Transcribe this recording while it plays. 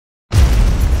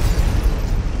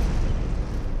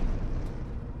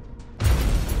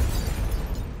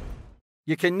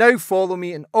You can now follow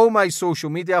me on all my social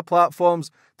media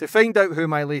platforms to find out who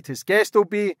my latest guest will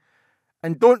be.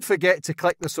 And don't forget to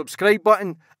click the subscribe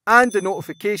button and the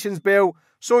notifications bell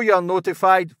so you're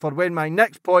notified for when my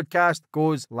next podcast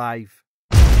goes live.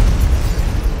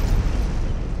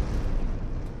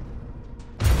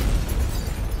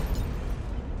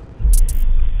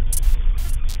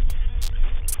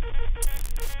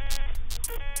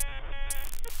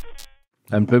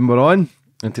 And boom, we're on.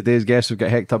 And today's guest, we've got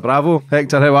Hector Bravo.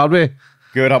 Hector, how are we?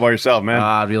 Good. How about yourself,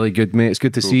 man? Really good, mate. It's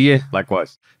good to see you.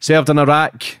 Likewise. Served in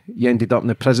Iraq. You ended up in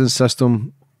the prison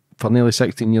system for nearly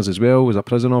 16 years as well as a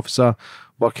prison officer,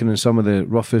 working in some of the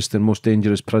roughest and most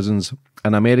dangerous prisons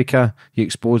in America. You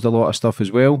exposed a lot of stuff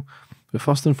as well. But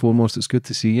first and foremost, it's good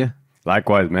to see you.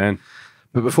 Likewise, man.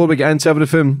 But before we get into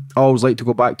everything, I always like to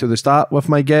go back to the start with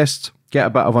my guests, get a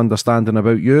bit of understanding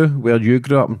about you, where you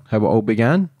grew up and how it all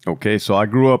began. Okay, so I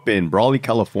grew up in Brawley,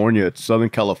 California. It's Southern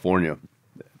California,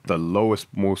 the lowest,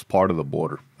 most part of the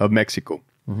border of Mexico.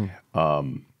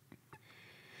 Mm-hmm.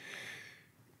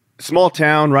 Small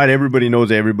town, right? Everybody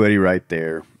knows everybody right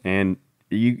there. And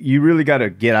you really got to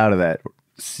get out of that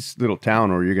little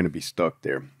town or you're going to be stuck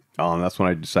there. That's when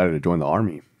I decided to join the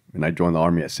Army. And I joined the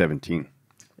Army at 17.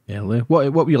 Early.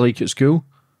 What were you like at school?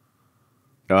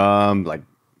 Like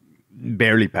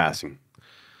barely passing.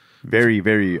 Very,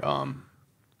 very,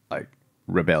 like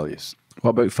rebellious. What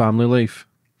about family life?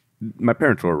 My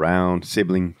parents were around,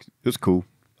 siblings. It was cool.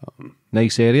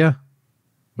 Nice area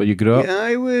where you grew up? Yeah,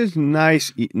 it was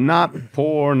nice. Not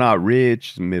poor, not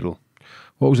rich, middle.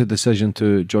 What was the decision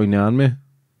to join the Army?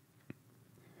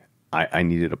 I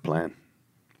needed a plan.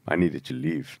 I needed to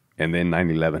leave. And then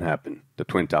 9/11 happened. The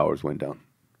Twin Towers went down.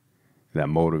 That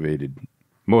motivated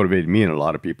me and a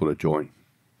lot of people to join.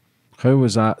 How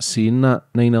was that, seeing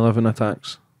that 9/11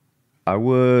 attacks? I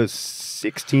was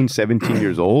 16, 17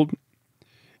 years old.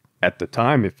 At the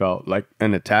time, it felt like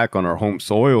an attack on our home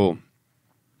soil.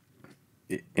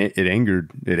 It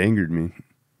angered me.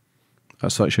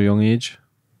 At such a young age?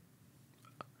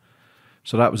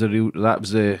 So that was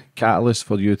the catalyst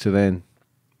for you to then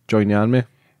join the Army?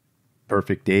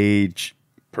 Perfect age,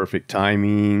 perfect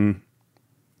timing,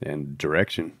 and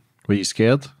direction. Were you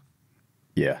scared?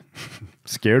 Yeah.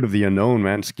 Scared of the unknown,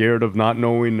 man. Scared of not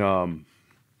knowing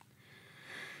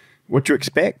what to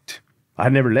expect. I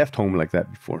had never left home like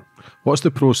that before. What's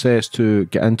the process to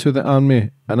get into the Army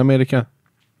in America?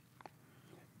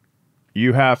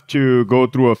 You have to go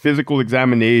through a physical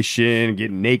examination,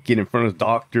 get naked in front of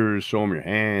doctors, show them your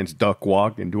hands, duck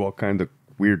walk, and do all kinds of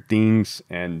weird things.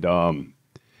 And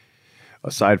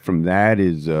aside from that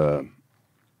is...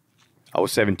 I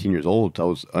was 17 years old. I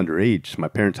was underage. My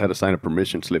parents had to sign a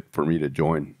permission slip for me to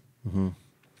join. Mm-hmm.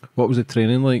 What was the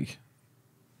training like?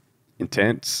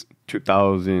 Intense.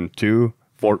 2002,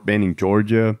 Fort Benning,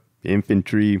 Georgia,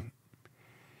 infantry.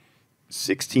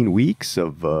 16 weeks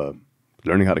of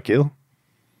learning how to kill.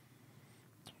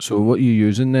 So what are you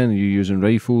using then? Are you using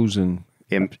rifles and...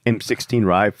 M16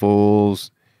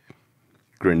 rifles,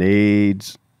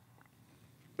 grenades,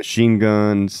 machine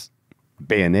guns,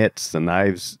 bayonets, the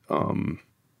knives,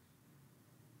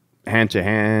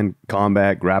 hand-to-hand,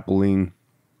 combat, grappling,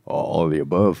 all of the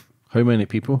above. How many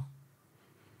people?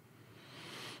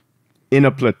 In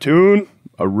a platoon,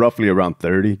 roughly around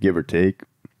 30, give or take.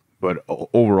 But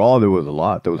overall, there was a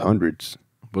lot. There was hundreds.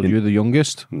 Were you the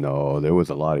youngest? No, there was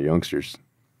a lot of youngsters.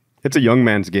 It's a young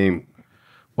man's game.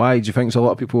 Why? Do you think there's a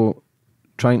lot of people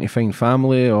trying to find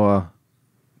family or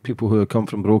people who come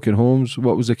from broken homes?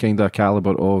 What was the kind of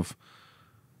caliber of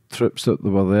troops that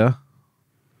were there?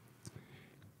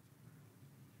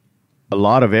 A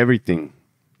lot of everything.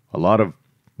 A lot of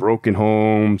broken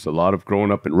homes, a lot of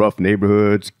growing up in rough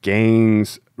neighborhoods,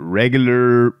 gangs,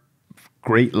 regular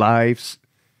great lives.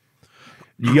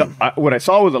 What I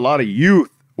saw was a lot of youth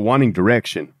wanting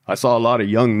direction. I saw a lot of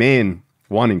young men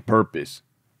wanting purpose.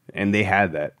 And they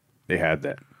had that.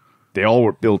 They all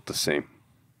were built the same,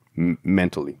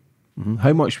 mentally. Mm-hmm.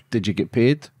 How much did you get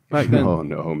paid back then? Oh,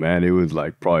 no, man. It was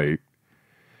like probably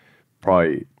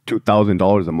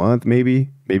 $2,000 a month,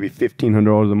 maybe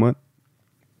 $1,500 a month.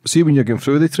 See, when you're going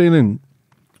through the training,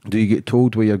 do you get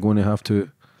told where you're going to have to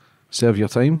serve your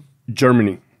time?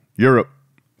 Germany, Europe.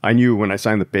 I knew when I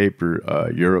signed the paper,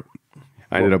 Europe.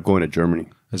 I ended up going to Germany.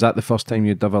 Is that the first time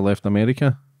you'd ever left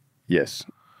America? Yes.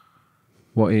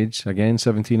 What age? Again,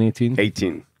 17, 18?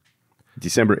 18.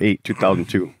 December 8,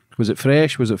 2002. Was it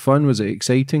fresh? Was it fun? Was it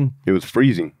exciting? It was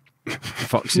freezing.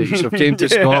 Fuck's sake. So came to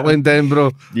Scotland then,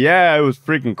 bro. Yeah, it was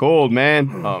freaking cold,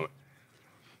 man.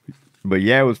 But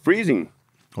yeah, it was freezing.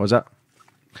 What was that?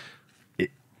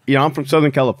 I'm from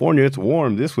Southern California. It's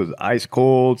warm. This was ice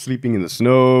cold, sleeping in the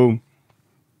snow.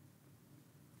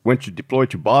 went to deploy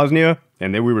to Bosnia,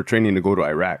 and then we were training to go to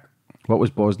Iraq. What was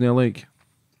Bosnia like?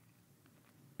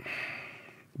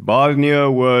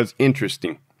 Bosnia was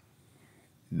interesting.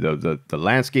 The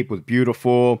landscape was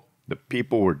beautiful. The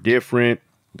people were different.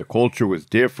 The culture was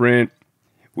different.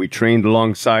 We trained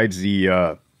alongside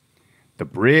the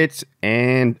Brits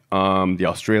and the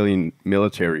Australian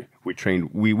military.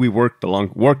 We worked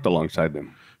alongside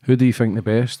them. Who do you think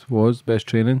the best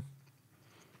training?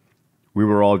 We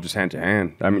were all just hand to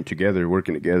hand. I mean, together,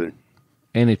 working together.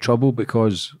 Any trouble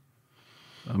because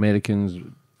Americans,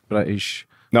 British?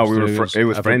 No, it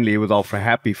was friendly. It was all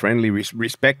happy, friendly,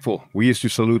 respectful. We used to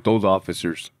salute those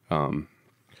officers.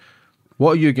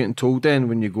 What are you getting told then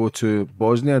when you go to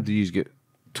Bosnia? Do you get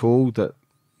told that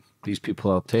these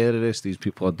people are terrorists, these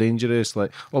people are dangerous?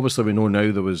 Like, obviously we know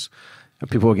now there was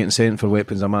people were getting sent for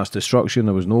weapons of mass destruction.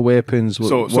 There was no weapons.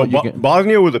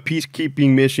 Bosnia was a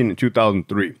peacekeeping mission in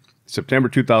 2003, September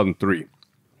 2003.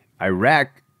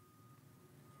 Iraq,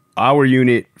 our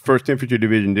unit, 1st Infantry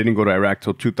Division, didn't go to Iraq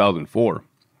till 2004.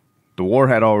 The war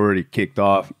had already kicked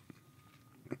off.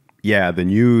 Yeah, the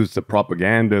news, the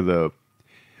propaganda,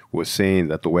 was saying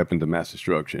that the weapons of mass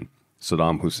destruction,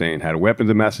 Saddam Hussein had weapons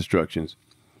of mass destruction.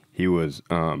 He was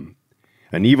an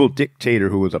evil dictator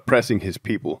who was oppressing his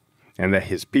people, and that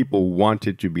his people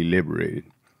wanted to be liberated.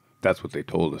 That's what they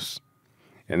told us.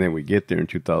 And then we get there in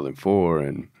 2004,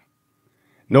 and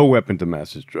no weapons of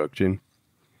mass destruction.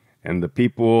 And the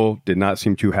people did not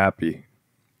seem too happy.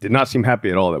 Did not seem happy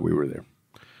at all that we were there.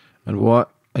 And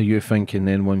what are you thinking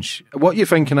then? What are you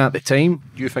thinking at the time?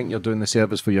 Do you think you're doing the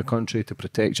service for your country, to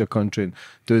protect your country and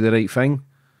do the right thing?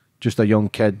 Just a young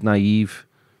kid, naive,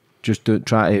 just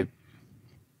try to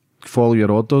follow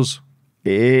your orders?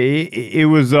 It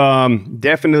was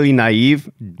definitely naive.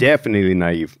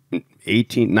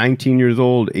 19 years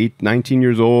old,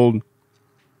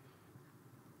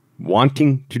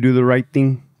 wanting to do the right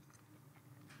thing.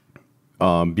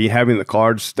 Having the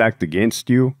cards stacked against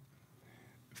you.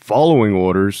 Following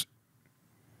orders,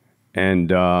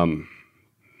 and a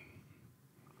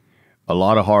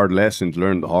lot of hard lessons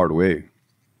learned the hard way,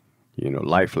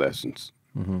 life lessons.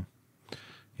 Mm-hmm.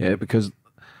 Yeah, because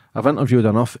I've interviewed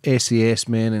enough SAS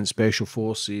men and Special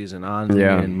Forces and Army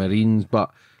and Marines,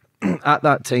 but at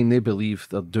that time they believe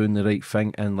they're doing the right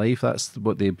thing in life. That's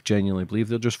what they genuinely believe.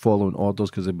 They're just following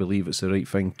orders because they believe it's the right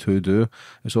thing to do.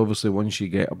 It's obviously once you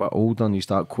get a bit older and you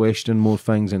start questioning more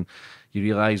things and you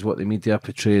realise what the media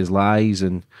portrays lies,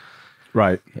 and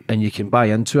you can buy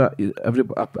into it. I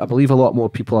believe a lot more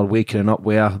people are waking up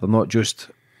where they're not just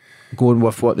going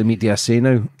with what the media say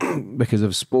now, because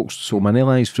they've spoke so many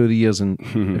lies through the years. And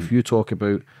if you talk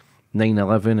about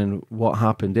 9/11 and what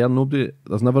happened there,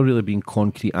 there's never really been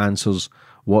concrete answers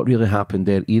what really happened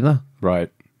there either.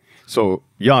 Right. So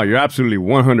yeah, you're absolutely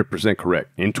 100%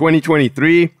 correct. In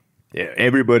 2023,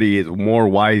 everybody is more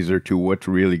wiser to what's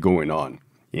really going on.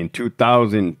 In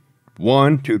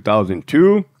 2001,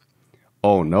 2002,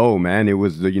 oh no, man, it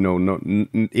was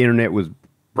internet was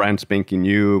brand spanking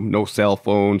new, no cell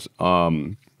phones.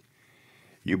 You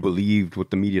believed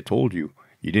what the media told you.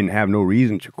 You didn't have no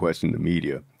reason to question the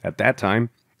media. At that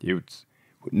time,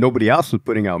 nobody else was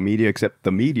putting out media except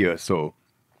the media. So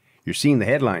you're seeing the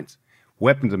headlines,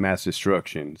 weapons of mass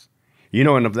destructions.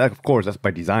 And of course, that's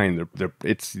by design.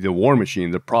 It's the war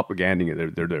machine. They're propaganding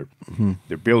it. They're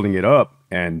building it up.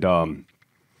 And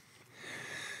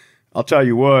I'll tell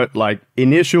you what. Like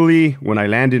initially, when I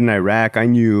landed in Iraq, I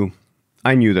knew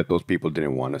that those people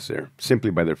didn't want us there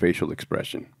simply by their facial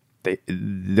expression.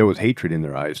 There was hatred in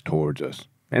their eyes towards us,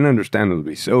 and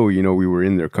understandably so. We were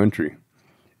in their country,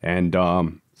 and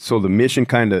so the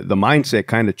mindset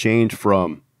kind of changed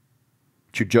to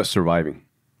just surviving.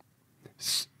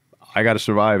 I got to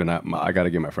survive, and I got to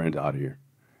get my friends out of here.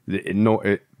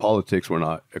 Politics were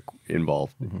not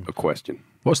involved. A question.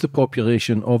 What's the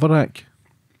population of Iraq?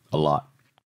 A lot.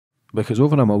 Because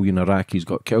over 1 million Iraqis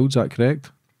got killed, is that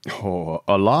correct? Oh,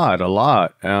 a lot. A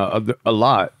lot.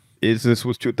 This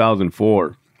was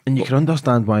 2004. And you can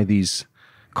understand why these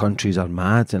countries are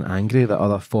mad and angry that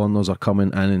other foreigners are coming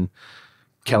in and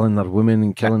killing their women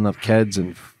and killing their kids.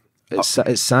 And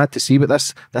it's sad to see, but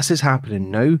this is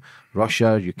happening now.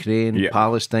 Russia, Ukraine,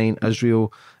 Palestine,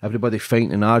 Israel, everybody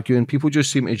fighting and arguing. People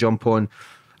just seem to jump on.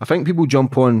 I think people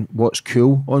jump on what's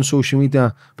cool on social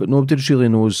media, but nobody really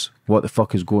knows what the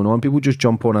fuck is going on. People just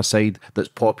jump on a side that's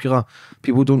popular.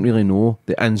 People don't really know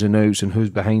the ins and outs and who's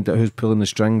behind it, who's pulling the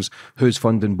strings, who's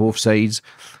funding both sides.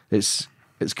 It's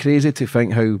crazy to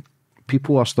think how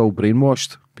people are still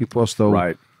brainwashed. People are still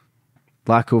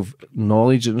lack of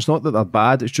knowledge. And it's not that they're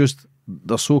bad, it's just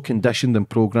they're so conditioned and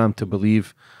programmed to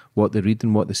believe what they read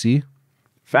and what they see.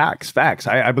 Facts.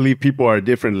 I believe people are at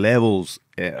different levels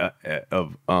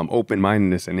of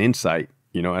open-mindedness and insight.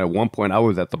 You know, at one point I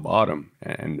was at the bottom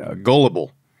and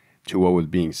gullible to what was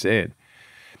being said.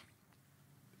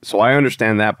 So I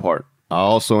understand that part. I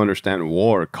also understand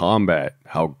war, combat,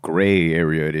 how gray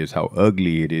area it is, how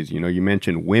ugly it is. You know, you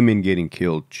mentioned women getting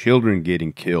killed, children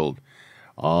getting killed.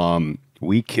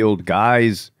 We killed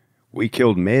guys, we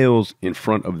killed males in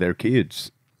front of their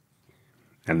kids.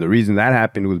 And the reason that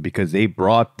happened was because they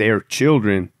brought their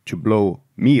children to blow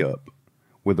me up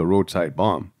with a roadside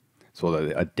bomb. So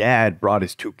a dad brought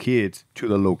his 2 kids to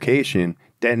the location,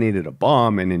 detonated a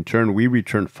bomb, and in turn we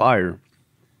returned fire.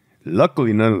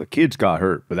 Luckily, none of the kids got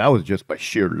hurt, but that was just by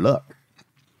sheer luck.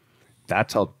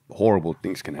 That's how horrible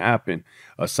things can happen.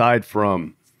 Aside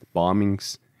from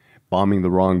bombings, bombing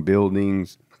the wrong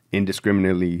buildings,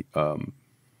 indiscriminately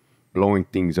blowing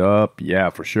things up. Yeah,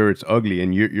 for sure, it's ugly.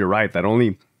 And you're right. That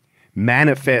only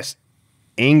manifests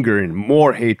anger and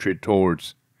more hatred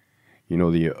towards, you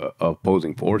know, the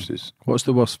opposing forces. What's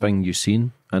the worst thing you've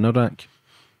seen in Iraq?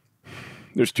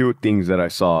 There's 2 things that I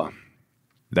saw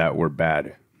that were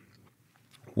bad.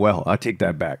 Well, I take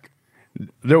that back.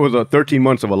 There was 13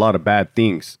 months of a lot of bad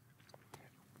things.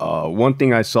 One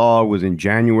thing I saw was in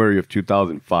January of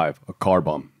 2005, a car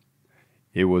bomb.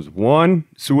 It was one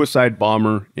suicide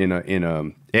bomber in a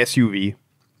SUV.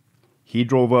 He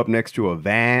drove up next to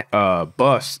a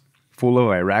bus full of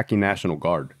Iraqi National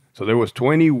Guard. So there was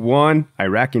 21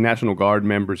 Iraqi National Guard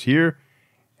members here,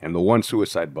 and the one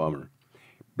suicide bomber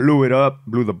blew it up,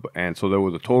 and so there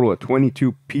was a total of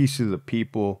 22 pieces of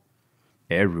people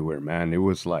everywhere, man. It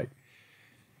was like,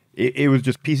 it was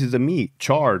just pieces of meat,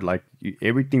 charred, like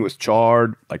everything was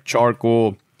charred, like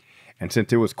charcoal. And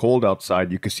since it was cold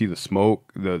outside, you could see the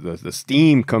smoke, the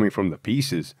steam coming from the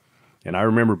pieces. And I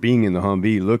remember being in the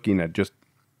Humvee looking at just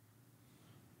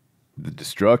the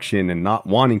destruction and not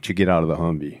wanting to get out of the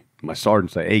Humvee. My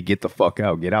sergeant said, "Hey, get the fuck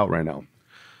out. Get out right now."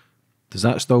 Does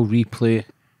that still replay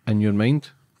in your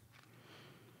mind?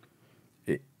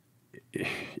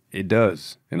 It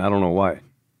does, and I don't know why.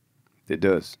 It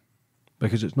does.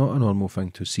 Because it's not a normal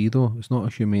thing to see, though. It's not a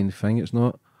humane thing. It's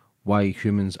not why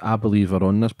humans, I believe, are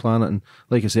on this planet. And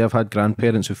like I say, I've had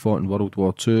grandparents who fought in World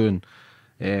War II,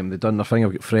 and they've done their thing.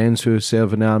 I've got friends who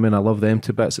serve in the army, and I love them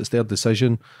to bits. It's their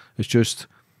decision. It's just,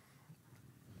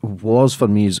 wars for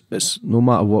me, it's no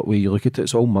matter what way you look at it,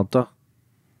 it's all murder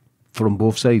from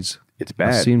both sides. It's bad.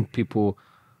 I've seen people,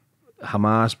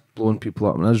 Hamas blowing people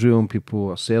up in Israel, and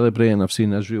people are celebrating. I've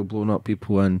seen Israel blowing up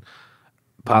people in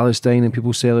Palestine and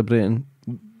people celebrating.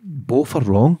 Both are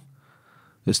wrong.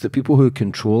 It's the people who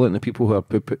control it and the people who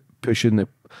are pushing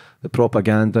the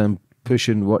propaganda and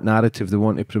pushing what narrative they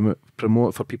want to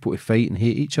promote for people to fight and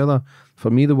hate each other. For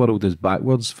me, the world is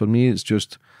backwards. For me, it's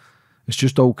just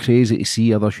all crazy to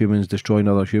see other humans destroying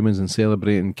other humans and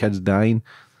celebrating kids dying.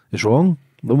 It's wrong.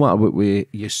 No matter what way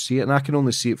you see it, and I can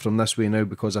only see it from this way now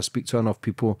because I speak to enough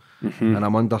people and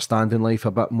I'm understanding life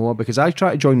a bit more, because I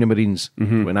tried to join the Marines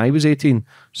when I was 18,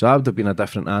 so I would have been a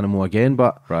different animal again,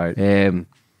 but right.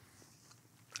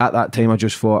 At that time I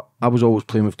just thought, I was always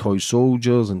playing with toy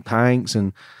soldiers and tanks,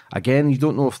 and again, you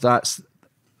don't know if that's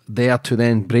there to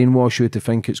then brainwash you to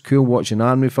think it's cool watching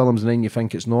army films and then you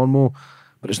think it's normal,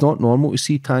 but it's not normal to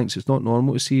see tanks, it's not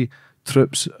normal to see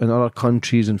troops in other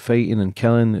countries and fighting and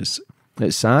killing. It's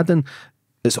sad, and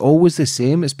it's always the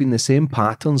same. It's been the same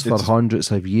patterns for hundreds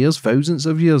of years, thousands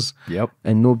of years. Yep.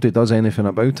 And nobody does anything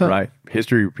about it. Right.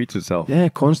 History repeats itself. Yeah,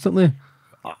 constantly.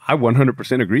 I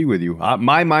 100% agree with you.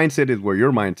 My mindset is where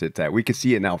your mindset's at. We can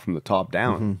see it now from the top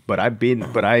down. But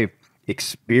I've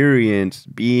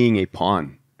experienced being a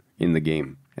pawn in the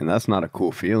game. And that's not a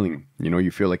cool feeling. You know, you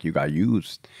feel like you got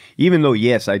used. Even though,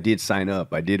 yes, I did sign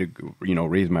up. I did,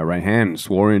 raise my right hand and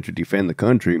swore in to defend the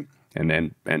country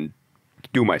and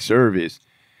do my service.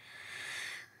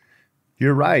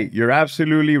 You're right. You're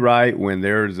absolutely right. When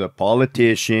there's the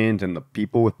politicians and the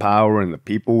people with power and the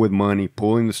people with money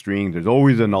pulling the strings, there's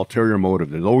always an ulterior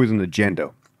motive. There's always an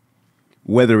agenda.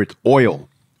 Whether it's oil,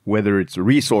 whether it's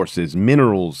resources,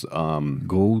 minerals,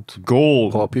 gold,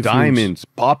 poppy diamonds,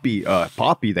 poppy,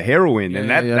 the heroin, and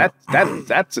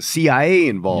that's a CIA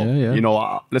involved.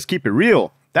 Yeah. Let's keep it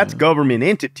real. That's government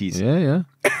entities. Yeah.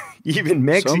 Even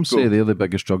Mexico. Some say they're the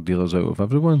biggest drug dealers out of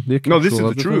everyone. No, this is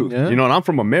the truth. Yeah? And I'm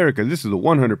from America. This is the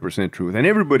 100% truth. And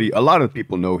a lot of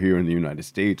people know here in the United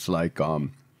States, like,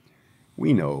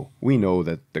 we know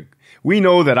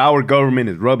that our government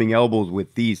is rubbing elbows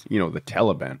with these, the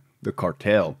Taliban, the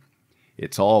cartel.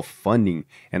 It's all funding,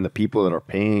 and the people that are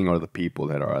paying are the people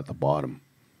that are at the bottom.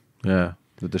 Yeah,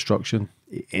 the destruction.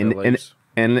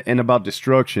 And about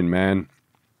destruction, man.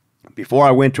 Before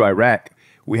I went to Iraq,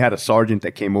 we had a sergeant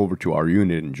that came over to our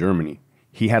unit in Germany.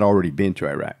 He had already been to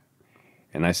Iraq.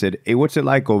 And I said, hey, what's it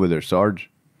like over there, Sarge?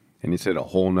 And he said, a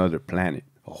whole nother planet,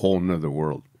 a whole nother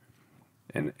world.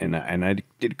 And I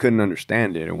couldn't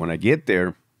understand it. And when I get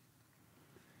there,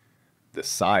 the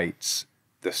sights,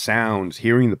 the sounds,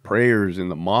 hearing the prayers in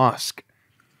the mosque,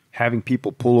 having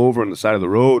people pull over on the side of the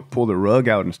road, pull the rug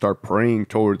out and start praying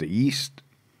toward the east.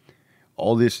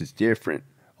 All this is different.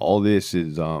 All this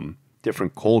is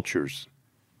different cultures.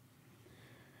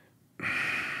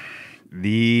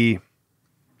 The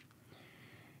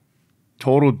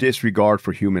total disregard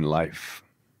for human life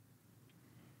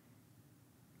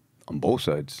on both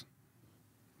sides.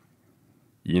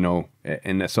 You know,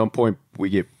 and at some point we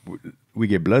get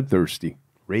bloodthirsty,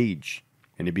 rage,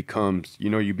 and it becomes,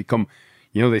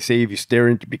 they say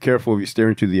be careful if you stare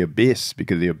into the abyss,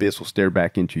 because the abyss will stare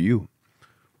back into you.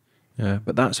 Yeah,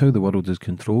 but that's how the world is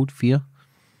controlled, fear.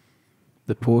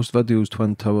 The post videos,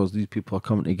 Twin Towers, these people are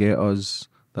coming to get us,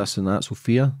 this and that. So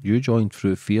fear, you joined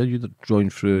through fear, you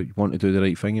joined through, you want to do the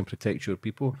right thing and protect your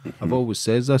people. I've always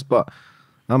said this, but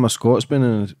I'm a Scotsman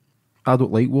and I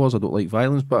don't like wars, I don't like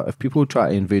violence, but if people try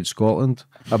to invade Scotland,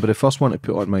 I'd be the first one to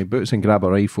put on my boots and grab a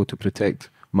rifle to protect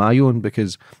my own,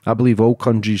 because I believe all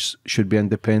countries should be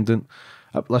independent.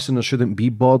 Listen, there shouldn't be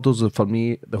borders. For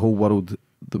me, the whole world,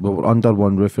 we're under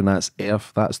one roof, and that's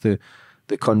Earth, that's the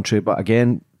country. But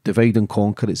again, divide and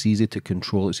conquer, it's easy to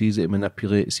control, it's easy to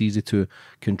manipulate, it's easy to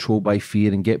control by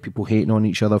fear and get people hating on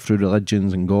each other through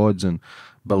religions and gods and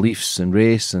beliefs and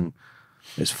race, and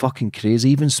it's fucking crazy.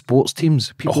 Even sports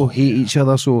teams, people hate each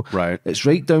other. So it's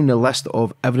right down the list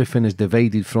of everything is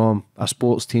divided, from a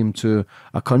sports team to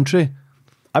a country.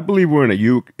 I believe we're in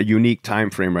a unique time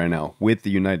frame right now with the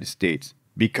United States,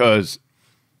 because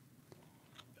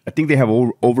I think they have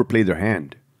overplayed their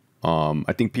hand.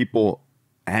 I think people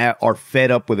are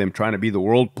fed up with them trying to be the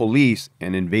world police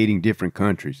and invading different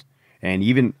countries. And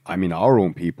even, our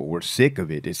own people, we're sick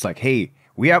of it. It's like, hey,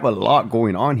 we have a lot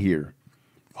going on here.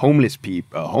 Homeless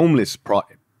people,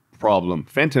 problem,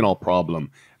 fentanyl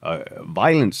problem,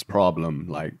 violence problem.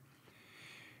 Like,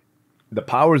 the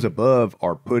powers above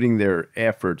are putting their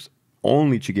efforts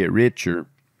only to get richer.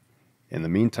 In the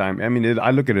meantime,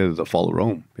 I look at it as a fall of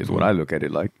Rome, is what I look at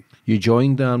it like. You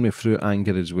joined the army through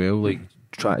anger as well, like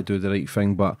try to do the right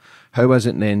thing. But how is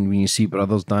it then when you see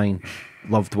brothers dying,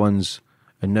 loved ones,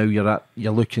 and now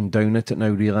you're looking down at it now,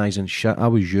 realising, shit, I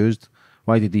was used.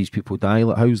 Why did these people die?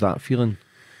 Like, how's that feeling?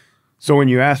 So when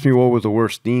you asked me what was the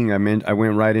worst thing, I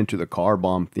went right into the car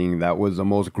bomb thing. That was the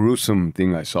most gruesome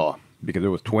thing I saw, because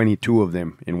there was 22 of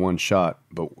them in one shot.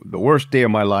 But the worst day of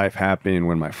my life happened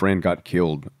when my friend got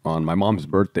killed on my mom's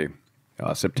birthday,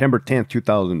 September 10th,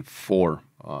 2004.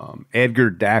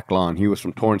 Edgar Daclon, he was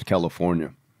from Torrance,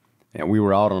 California. And we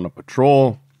were out on a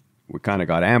patrol. We kind of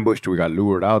got ambushed. We got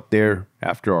lured out there.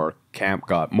 After our camp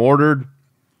got mortared,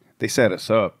 they set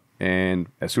us up. And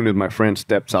as soon as my friend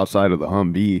steps outside of the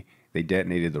Humvee, they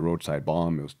detonated the roadside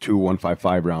bomb. It was 2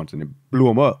 155 rounds, and it blew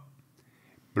them up.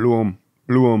 Blew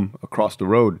them across the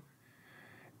road.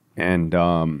 And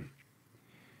I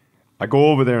go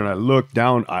over there and I look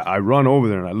down. I run over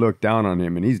there and I look down on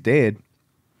him, and he's dead.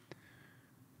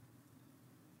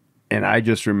 And I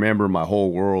just remember my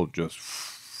whole world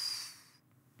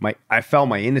I felt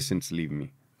my innocence leave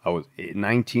me. I was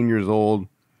 19 years old.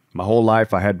 My whole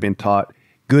life I had been taught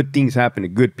good things happen to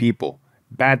good people.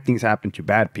 Bad things happen to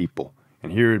bad people.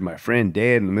 And here is my friend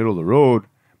dead in the middle of the road.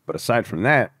 But aside from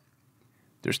that,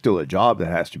 there's still a job that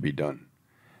has to be done.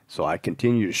 So I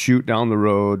continue to shoot down the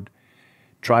road,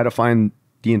 try to find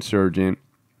the insurgent.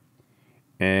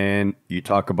 And you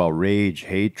talk about rage,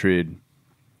 hatred.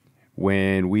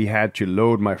 When we had to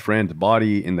load my friend's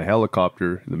body in the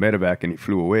helicopter, the medevac, and he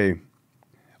flew away,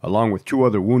 along with 2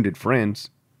 other wounded friends,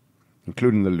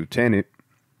 including the lieutenant,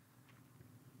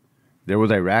 there was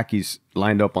Iraqis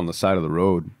lined up on the side of the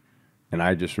road. And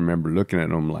I just remember looking at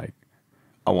them like,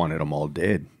 I wanted them all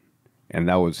dead. And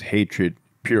that was hatred,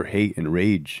 pure hate and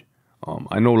rage.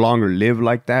 I no longer live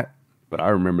like that, but I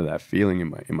remember that feeling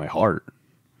in my heart.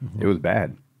 Mm-hmm. It was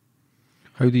bad.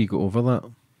 How do you go over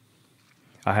that?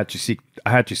 I had to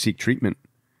seek treatment.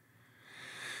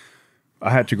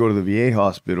 I had to go to the VA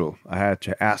hospital. I had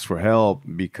to ask for help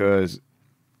because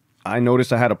I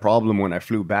noticed I had a problem when I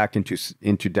flew back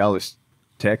into Dallas,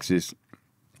 Texas,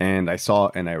 and I saw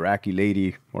an Iraqi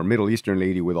lady or Middle Eastern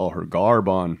lady with all her garb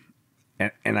on,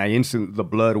 and I instantly, the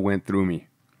blood went through me.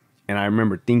 And I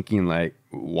remember thinking, like,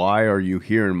 why are you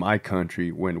here in my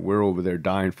country when we're over there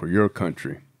dying for your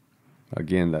country?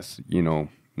 Again, that's,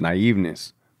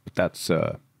 naiveness. But that's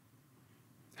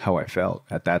how I felt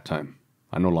at that time.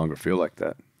 I no longer feel like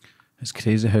that. It's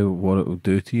crazy how what it will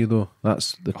do to you, though.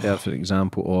 That's the perfect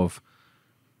example of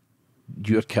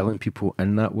you're killing people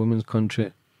in that woman's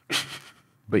country,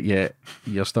 but yet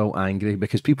you're still angry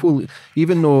because people,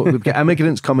 even though we've got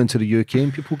immigrants coming to the UK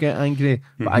and people get angry,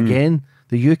 but again,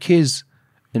 the UK's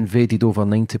invaded over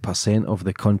 90% of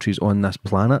the countries on this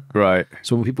planet. Right.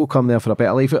 So when people come there for a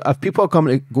better life, if people are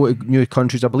coming to go to new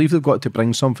countries, I believe they've got to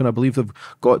bring something. I believe they've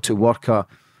got to work or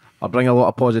bring a lot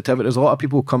of positivity. There's a lot of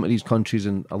people come to these countries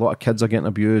and a lot of kids are getting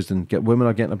abused and women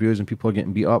are getting abused and people are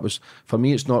getting beat up. For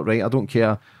me, it's not right. I don't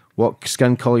care what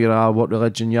skin colour you are, what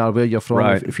religion you are, where you're from.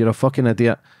 Right. If you're a fucking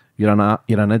idiot, you're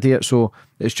an idiot. So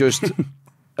it's just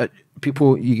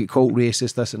people, you get called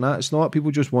racist, this and that. It's not.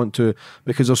 People just want to,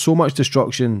 because there's so much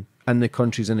destruction in the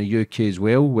countries in the UK as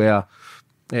well, where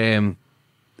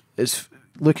it's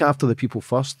look after the people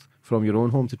first from your own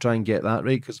home to try and get that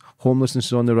right, because homelessness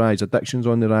is on the rise, addiction's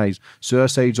on the rise,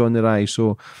 suicide's on the rise.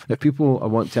 So if people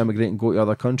want to emigrate and go to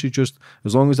other countries, just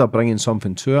as long as they're bringing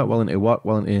something to it, willing to work,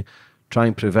 willing to try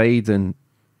and provide, and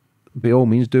by all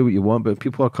means do what you want. But if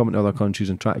people are coming to other countries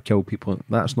and try to kill people,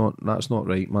 that's not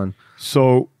right, man.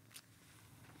 So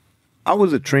I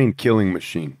was a trained killing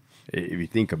machine, if you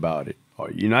think about it.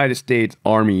 United States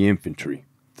Army Infantry.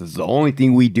 This is the only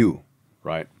thing we do,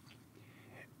 right?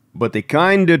 But they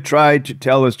kind of tried to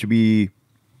tell us to be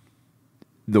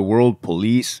the world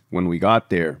police when we got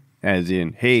there, as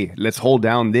in, hey, let's hold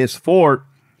down this fort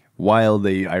while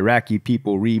the Iraqi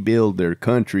people rebuild their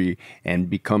country and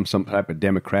become some type of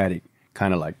democratic,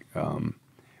 kind of like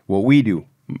what we do,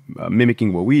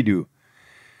 mimicking what we do.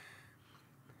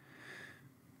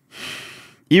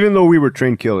 Even though we were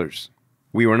trained killers,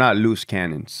 we were not loose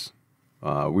cannons.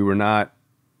 We were not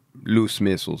loose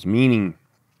missiles, meaning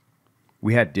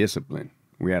we had discipline,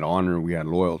 we had honor, we had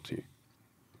loyalty.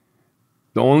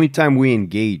 The only time we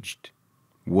engaged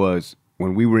was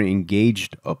when we were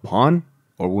engaged upon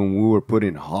or when we were put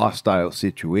in hostile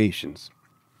situations.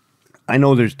 I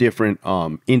know there's different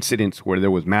incidents where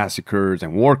there was massacres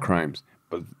and war crimes,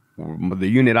 but the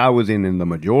unit I was in the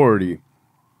majority,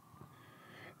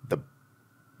 the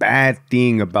bad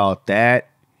thing about that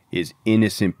is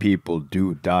innocent people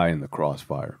do die in the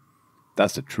crossfire.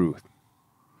 That's the truth.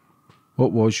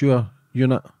 What was your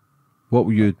unit? What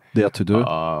were you there to do?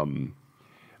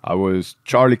 I was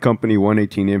Charlie Company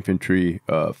 118 Infantry,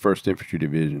 1st Infantry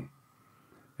Division.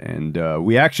 And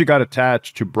we actually got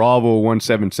attached to Bravo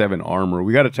 177 Armor.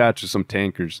 We got attached to some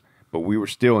tankers, but we were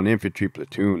still an infantry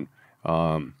platoon.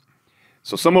 So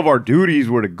some of our duties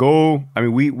were to go, I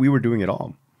mean, we were doing it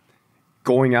all.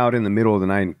 Going out in the middle of the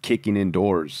night and kicking in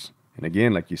doors. And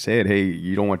again, like you said, hey,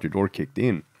 you don't want your door kicked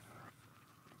in.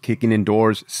 Kicking in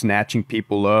doors, snatching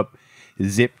people up,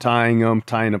 zip tying them,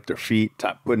 tying up their feet,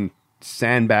 putting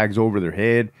sandbags over their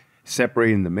head,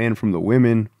 separating the men from the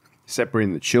women,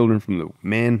 separating the children from the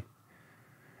men.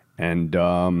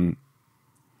 And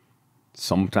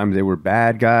sometimes they were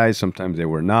bad guys, sometimes they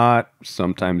were not.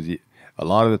 Sometimes, a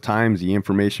lot of the times, the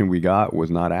information we got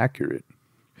was not accurate.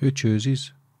 Who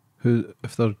chooses,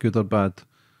 if they're good or bad,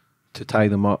 to tie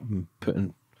them up and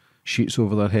putting sheets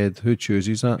over their head? Who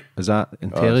chooses that? Is that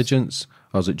intelligence,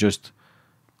 or is it just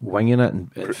winging it?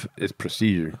 It's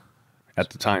procedure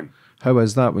at the time. How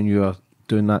is that when you are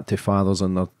doing that to fathers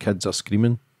and their kids are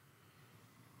screaming?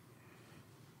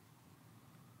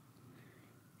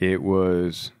 It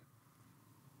was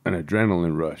an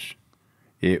adrenaline rush.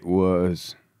 It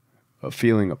was a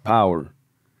feeling of power,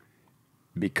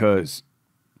 because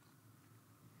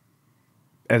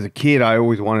as a kid, I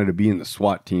always wanted to be in the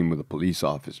SWAT team with a police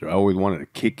officer. I always wanted to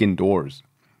kick in doors.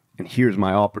 And here's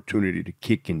my opportunity to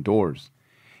kick in doors.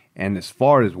 And as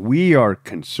far as we are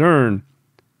concerned,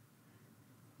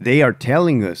 they are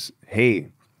telling us,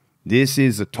 hey, this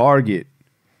is a target.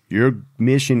 Your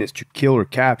mission is to kill or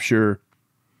capture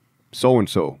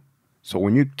so-and-so. So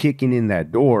when you're kicking in that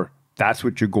door, that's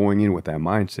what you're going in with that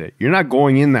mindset. You're not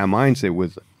going in that mindset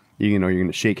with, you're going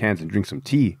to shake hands and drink some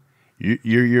tea.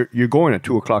 You're going at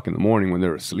 2 o'clock in the morning when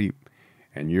they're asleep,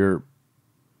 and you're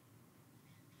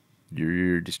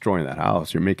destroying that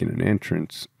house. You're making an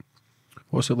entrance.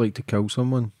 What's it like to kill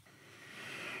someone?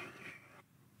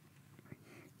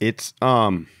 It's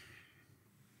I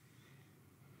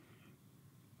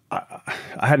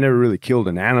had never really killed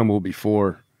an animal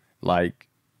before. Like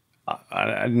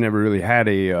I never really had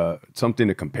a something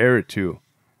to compare it to.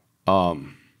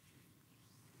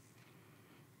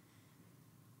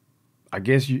 I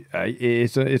guess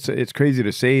it's crazy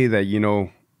to say that,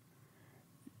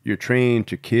 you're trained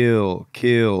to kill,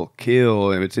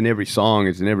 and it's in every song,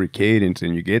 it's in every cadence,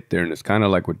 and you get there, and it's kind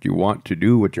of like what you want to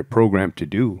do, what you're programmed to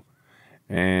do.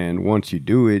 And once you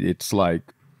do it, it's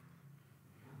like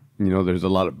there's a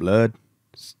lot of blood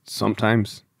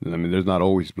sometimes. I mean, there's not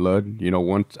always blood.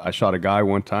 Once I shot a guy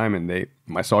one time, and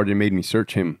my sergeant made me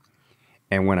search him.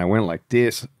 And when I went like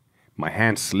this, my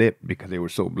hands slipped because they were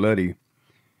so bloody.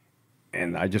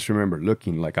 And I just remember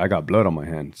looking like I got blood on my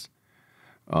hands.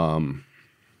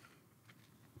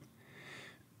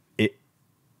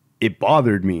 It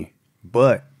bothered me,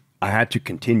 but I had to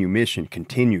continue,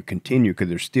 because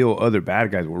there's still other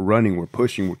bad guys. We're running, we're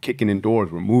pushing, we're kicking in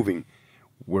doors, we're moving.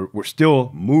 We're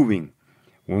still moving.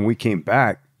 When we came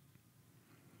back,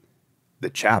 the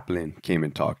chaplain came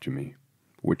and talked to me,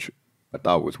 which I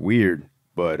thought was weird,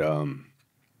 but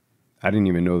I didn't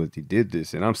even know that he did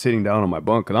this. And I'm sitting down on my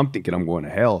bunk because I'm thinking I'm going to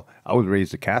hell. I was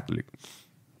raised a Catholic,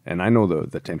 and I know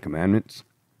the Ten Commandments.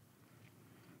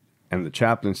 And the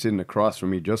chaplain's sitting across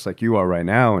from me just like you are right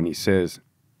now, and he says,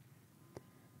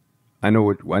 I know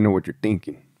what you're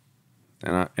thinking.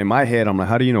 And in my head, I'm like,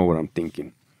 how do you know what I'm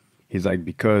thinking? He's like,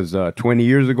 because 20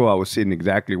 years ago, I was sitting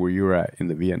exactly where you were at in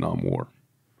the Vietnam War.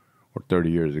 Or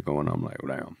 30 years ago, and I'm like,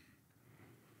 damn.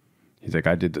 He's like,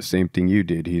 I did the same thing you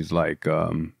did. He's like,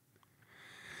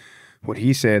 what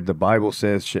he said, the Bible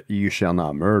says you shall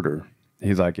not murder.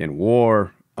 He's like, in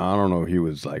war, I don't know if he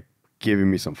was like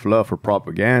giving me some fluff or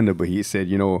propaganda, but he said,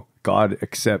 God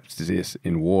accepts this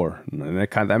in war. And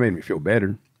that made me feel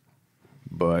better.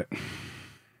 But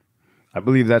I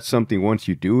believe that's something, once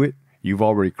you do it, you've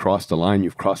already crossed the line.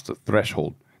 You've crossed the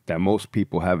threshold that most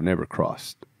people have never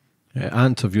crossed. Yeah, I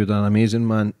interviewed an amazing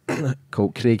man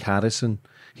called Craig Harrison.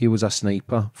 He was a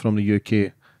sniper from the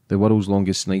UK, the world's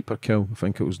longest sniper kill. I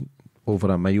think it was over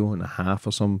 1.5 miles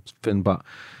or something, but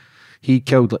he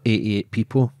killed like 88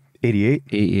 people. 88?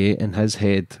 88, and his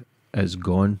head is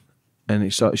gone. And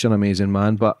he's such an amazing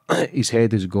man, but his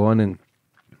head is gone, and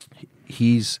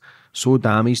he's so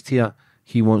damaged here,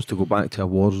 he wants to go back to a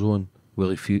war zone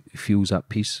where he feels at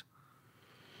peace.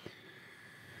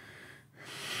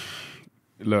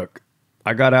 Look,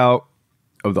 I got out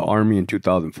of the Army in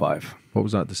 2005. What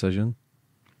was that decision?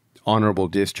 Honorable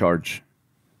discharge.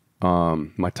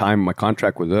 My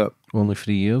contract was up. Only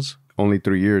 3 years? Only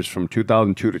 3 years, from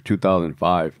 2002 to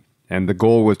 2005. And the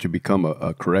goal was to become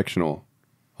a correctional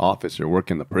officer, work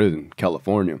in the prison,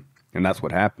 California. And that's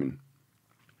what happened.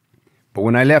 But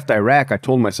when I left Iraq, I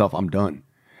told myself, I'm done.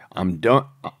 I'm done.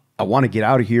 I want to get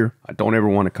out of here. I don't ever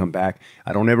want to come back.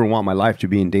 I don't ever want my life to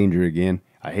be in danger again.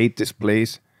 I hate this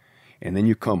place. And then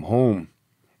you come home,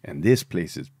 and this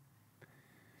place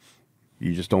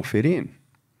you just don't fit in.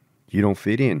 You don't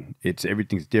fit in.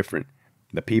 Everything's different.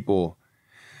 The people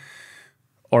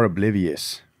are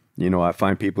oblivious. I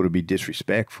find people to be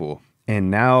disrespectful. And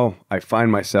now I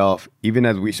find myself, even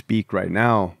as we speak right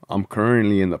now, I'm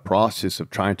currently in the process of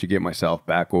trying to get myself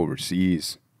back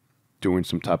overseas, doing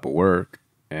some type of work.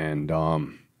 And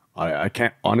I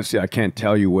can't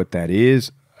tell you what that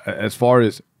is. As far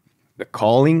as the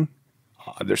calling,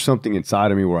 there's something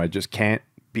inside of me where I just can't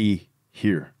be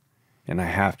here, and I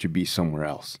have to be somewhere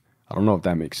else. I don't know if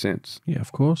that makes sense. Yeah,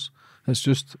 of course. It's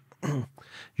just,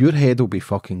 your head will be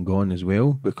fucking gone as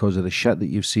well because of the shit that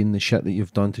you've seen, the shit that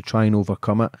you've done to try and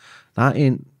overcome it. That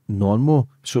ain't normal.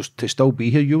 So to still be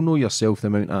here, you'll know yourself the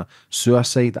amount of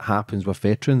suicide that happens with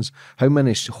veterans. How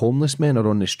many homeless men are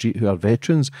on the street who are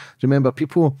veterans? Remember,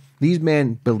 these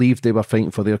men believed they were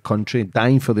fighting for their country,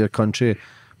 dying for their country,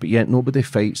 but yet nobody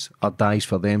fights or dies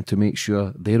for them to make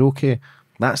sure they're okay.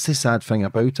 That's the sad thing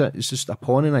about it. It's just a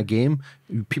pawn in a game.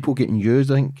 People getting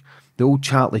used. I think the old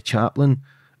Charlie Chaplin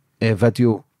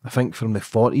video, I think from the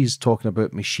 40s, talking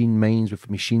about machine mines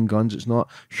with machine guns. It's not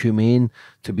humane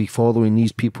to be following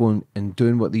these people and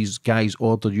doing what these guys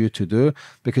order you to do.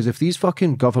 Because if these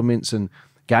fucking governments and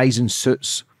guys in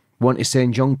suits want to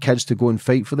send young kids to go and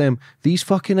fight for them, these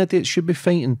fucking idiots should be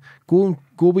fighting. Go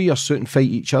with your suit and fight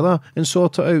each other and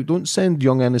sort it out. Don't send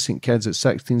young innocent kids at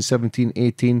 16, 17,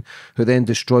 18 who then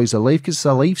destroys their life, because it's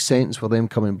a life sentence for them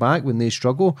coming back when they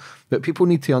struggle. But people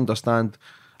need to understand,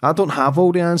 I don't have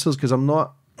all the answers because I'm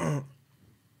not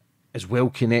as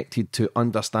well connected to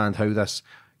understand how this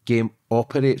game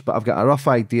operates, but I've got a rough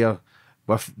idea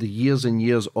with the years and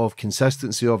years of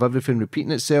consistency of everything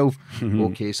repeating itself.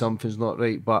 Okay, something's not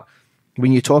right. But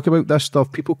when you talk about this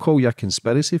stuff, people call you a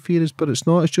conspiracy theorist, but it's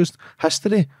not. It's just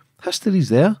history. History's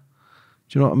there.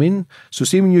 Do you know what I mean? So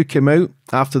see, when you came out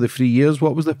after the 3 years,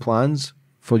 what was the plans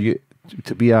for you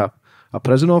to be a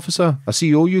prison officer? A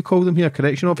CO, you call them here,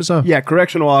 correction officer? Yeah,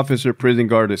 correctional officer, prison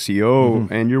guard, a CO.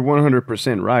 And you're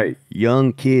 100% right.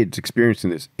 Young kids experiencing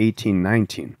this, 18,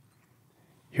 19.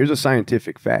 Here's a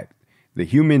scientific fact. The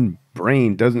human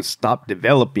brain doesn't stop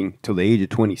developing till the age of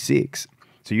 26.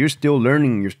 So you're still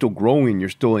learning, you're still growing, you're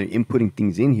still inputting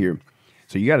things in here.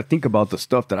 So you got to think about the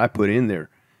stuff that I put in there.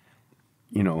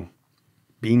 you know,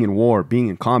 being in war, being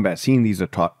in combat, seeing these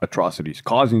atrocities,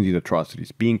 causing these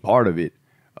atrocities, being part of it,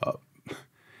 a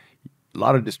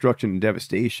lot of destruction and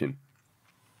devastation.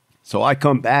 So I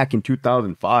come back in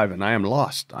 2005 and I am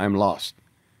lost. I am lost.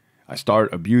 I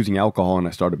start abusing alcohol and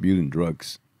I start abusing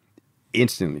drugs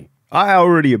instantly. I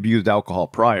already abused alcohol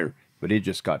prior, but it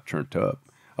just got turned up.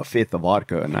 A fifth of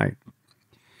vodka a night.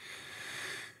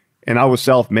 And I was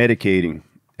self-medicating.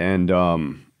 And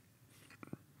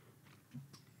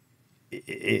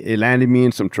it landed me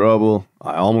in some trouble.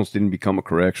 I almost didn't become a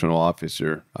correctional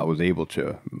officer. I was able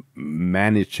to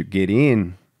manage to get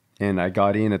in. And I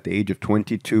got in at the age of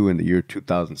 22 in the year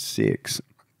 2006.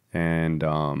 And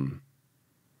I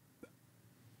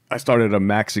started a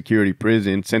max security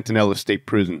prison, Centinela State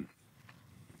Prison.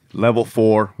 Level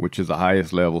 4, which is the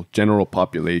highest level, general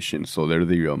population. So they're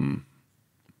the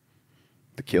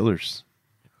killers.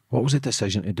 What was the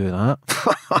decision to do that?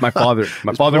 My father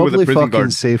was a prison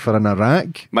guard. Safer in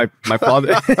Iraq. My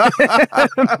father.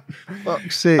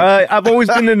 Fuck's sake. I've always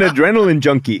been an adrenaline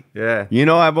junkie. Yeah. You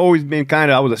know, I've always been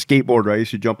I was a skateboarder. I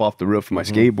used to jump off the roof of my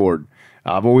skateboard.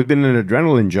 I've always been an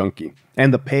adrenaline junkie.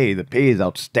 And the pay is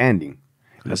outstanding.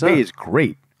 The pay is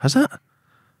great. Has that?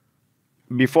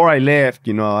 Before I left,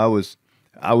 you know, I was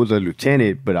a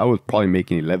lieutenant, but I was probably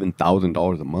making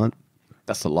 $11,000 a month.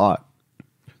 That's a lot.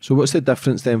 So what's the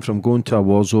difference then from going to a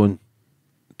war zone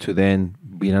to then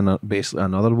being in basically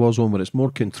another war zone where it's more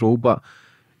control, but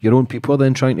your own people are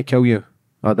then trying to kill you,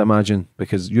 I'd imagine,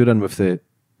 because you're in with the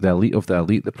elite of the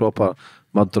elite, the proper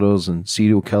murderers and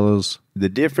serial killers. The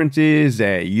difference is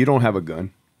that you don't have a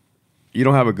gun. You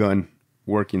don't have a gun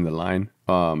working the line.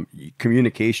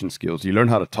 Communication skills. You learn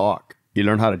how to talk. You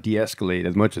learn how to de-escalate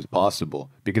as much as possible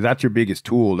because that's your biggest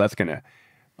tool. That's going to...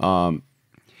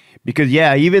 because,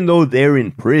 yeah, even though they're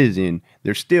in prison,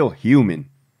 they're still human,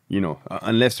 you know,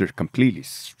 unless they're completely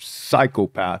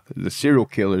psychopath, the serial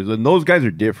killers. And those guys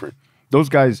are different. Those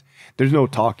guys, there's no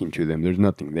talking to them. There's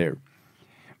nothing there.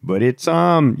 But it's,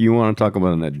 you want to talk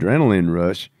about an adrenaline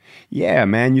rush. Yeah,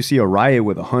 man, you see a riot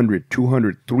with 100,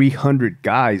 200, 300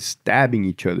 guys stabbing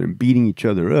each other and beating each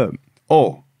other up.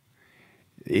 Oh,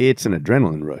 it's an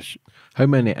adrenaline rush. How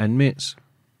many inmates?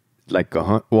 Like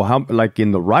like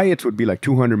in the riots would be like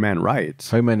 200-man riots.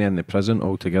 How many in the prison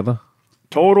altogether?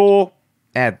 Total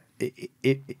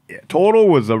total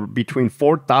was between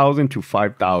 4,000 to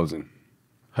 5,000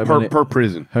 per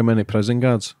prison. How many prison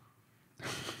guards?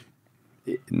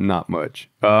 Not much.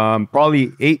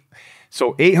 Probably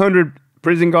 800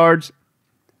 prison guards,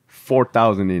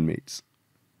 4,000 inmates.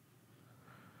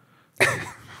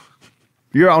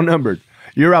 You're outnumbered.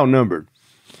 You're outnumbered.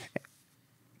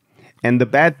 And the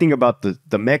bad thing about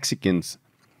the Mexicans,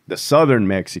 the southern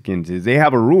Mexicans, is they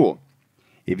have a rule.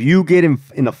 If you get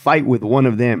in a fight with one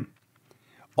of them,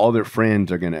 all their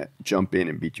friends are going to jump in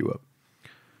and beat you up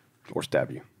or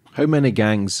stab you. How many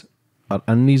gangs are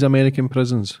in these American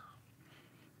prisons?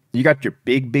 You got your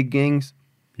big gangs,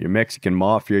 your Mexican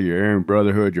Mafia, your Aryan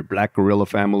Brotherhood, your Black Guerrilla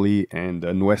Family, and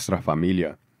Nuestra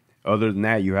Familia. Other than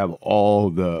that, you have all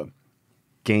the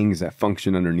gangs that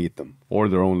function underneath them or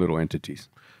their own little entities.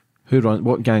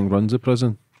 What gang runs the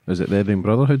prison? Is it the Aryan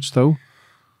Brotherhood still?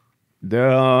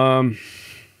 Or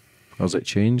has it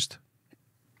changed?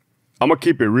 I'm gonna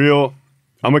keep it real.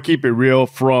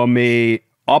 From a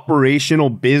operational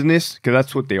business, because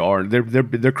that's what they are.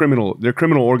 They're criminal. They're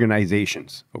criminal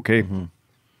organizations. Okay. Mm-hmm.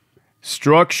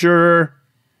 Structure,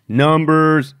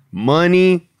 numbers,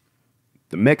 money.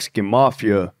 The Mexican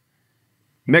Mafia.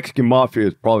 Mexican Mafia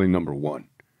is probably number one.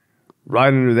 Right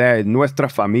under that, Nuestra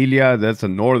Familia, that's the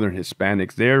northern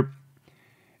Hispanics there.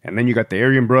 And then you got the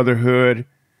Aryan Brotherhood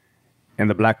and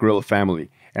the Black Guerrilla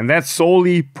Family. And that's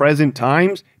solely present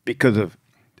times because of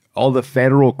all the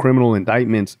federal criminal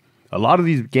indictments. A lot of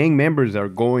these gang members are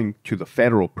going to the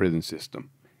federal prison system.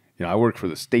 You know, I work for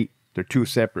the state. They're two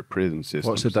separate prison systems.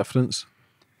 What's the difference?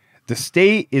 The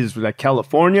state is like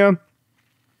California.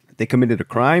 They committed a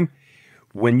crime.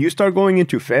 When you start going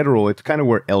into federal, it's kind of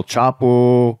where El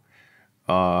Chapo...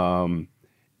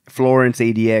 Florence,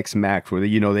 ADX, Max, where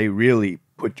they really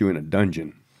put you in a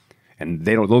dungeon, and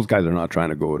those guys are not trying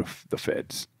to go to the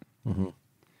feds. Mm-hmm.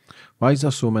 Why is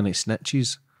there so many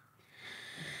snitches?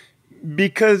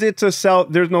 Because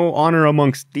there's no honor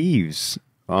amongst thieves.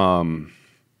 You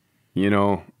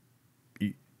know,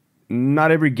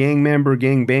 not every gang member,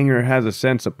 gang banger has a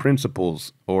sense of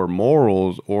principles or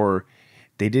morals, or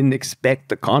they didn't expect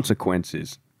the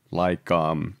consequences. Like,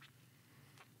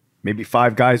 maybe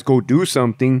 5 guys go do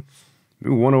something.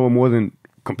 Maybe one of them wasn't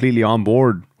completely on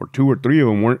board, or 2 or 3 of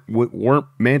them weren't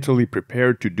mentally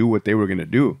prepared to do what they were going to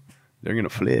do. They're going to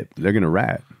flip. They're going to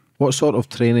rat. What sort of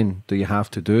training do you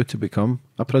have to do to become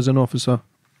a prison officer?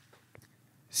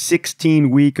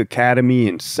 16-week academy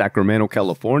in Sacramento,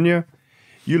 California.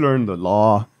 You learn the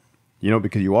law,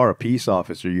 because you are a peace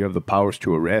officer. You have the powers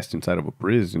to arrest inside of a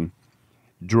prison.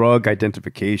 Drug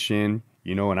identification,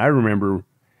 and I remember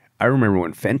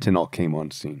when fentanyl came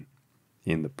on scene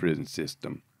in the prison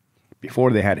system. Before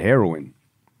they had heroin.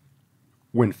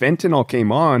 When fentanyl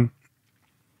came on,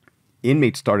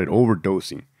 inmates started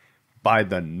overdosing by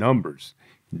the numbers,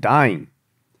 dying.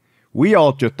 We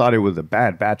all just thought it was a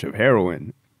bad batch of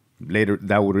heroin. Later,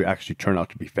 that would actually turn out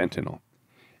to be fentanyl.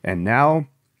 And now,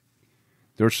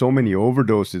 there's so many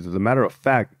overdoses. As a matter of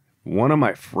fact, one of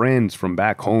my friends from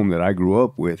back home that I grew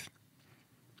up with,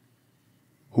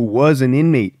 who was an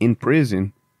inmate in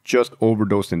prison, just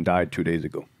overdosed and died 2 days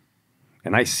ago.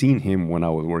 And I seen him when I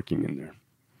was working in there.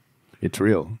 It's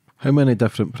real. How many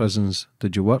different prisons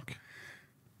did you work?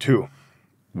 2.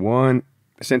 One,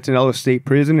 Centinela State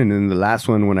Prison, and then the last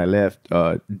one when I left,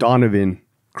 Donovan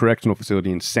Correctional Facility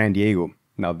in San Diego.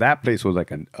 Now, that place was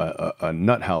like a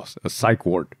nut house, a psych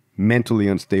ward, mentally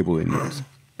unstable inmates.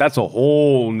 That's a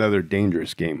whole nother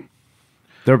dangerous game.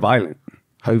 They're violent.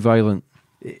 How violent?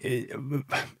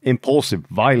 Impulsive,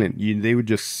 violent. They would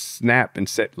just snap and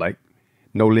set like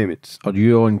no limits. Are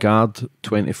you on guard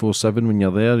 24/7 when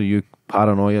you're there? Are you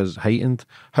paranoia is heightened?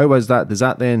 How is that? Does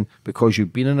that then, because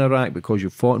you've been in Iraq, because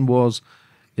you've fought in wars,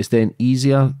 it's then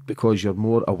easier because you're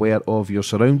more aware of your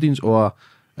surroundings, or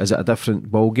is it a different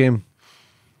ball game?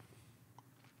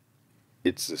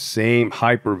 It's the same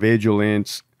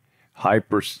hypervigilance,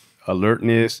 hyper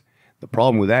alertness. The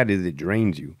problem with that is it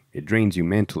drains you. It drains you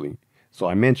mentally. So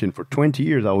I mentioned for 20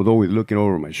 years, I was always looking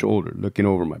over my shoulder, looking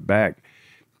over my back,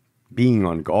 being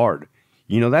on guard.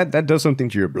 That does something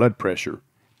to your blood pressure,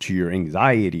 to your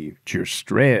anxiety, to your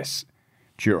stress,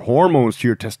 to your hormones, to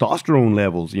your testosterone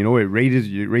levels. It raises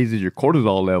your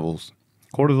cortisol levels.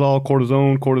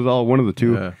 Cortisol, one of the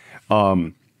two. Yeah.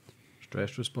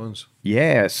 Stress response.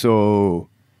 Yeah, so,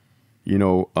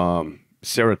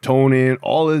 serotonin,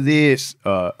 all of this,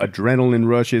 adrenaline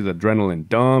rushes, adrenaline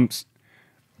dumps.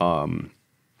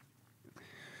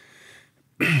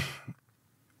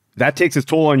 That takes its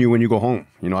toll on you when you go home.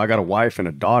 I got a wife and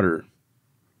a daughter.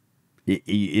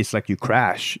 It's like you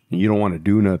crash and you don't want to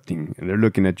do nothing. And they're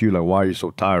looking at you like, why are you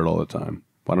so tired all the time?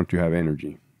 Why don't you have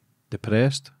energy?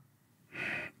 Depressed?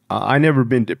 I never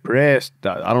been depressed.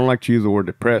 I don't like to use the word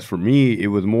depressed. For me, it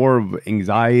was more of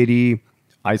anxiety,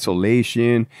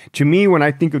 isolation. To me, when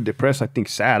I think of depressed, I think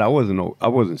sad. I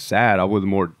wasn't sad. I was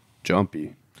more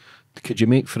jumpy. Could you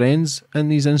make friends in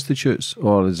these institutes,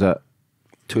 or is it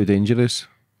too dangerous?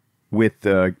 With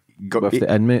the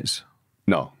inmates?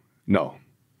 No.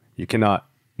 You cannot.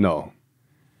 No.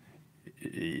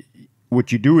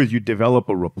 What you do is you develop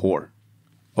a rapport,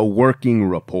 a working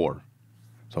rapport.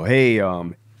 So, hey,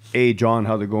 John,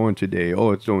 how's it going today?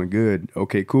 Oh, it's going good.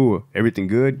 Okay, cool. Everything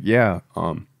good? Yeah.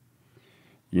 Who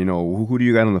do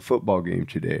you got on the football game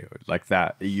today? Like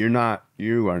that.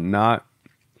 You are not.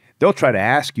 They'll try to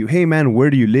ask you, hey, man,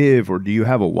 where do you live? Or do you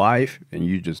have a wife? And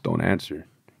you just don't answer.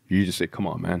 You just say, come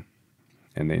on, man.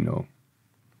 And they know.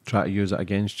 Try to use it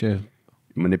against you.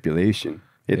 Manipulation.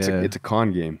 It's a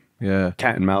con game. Yeah.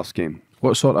 Cat and mouse game.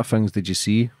 What sort of things did you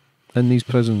see in these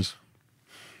prisons?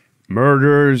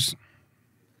 Murders.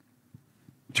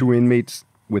 2 inmates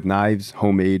with knives,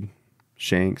 homemade,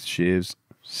 shanks, shivs,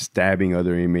 stabbing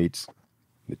other inmates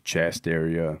in the chest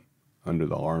area, under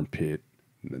the armpit,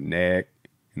 in the neck,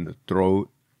 in the throat,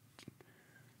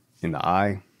 in the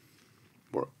eye.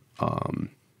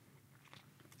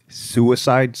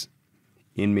 Suicides,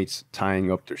 inmates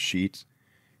tying up their sheets,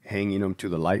 hanging them to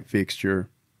the light fixture.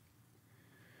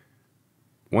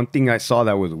 One thing I saw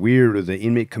that was weird was the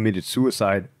inmate committed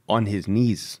suicide on his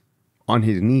knees, on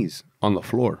the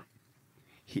floor.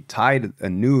 He tied a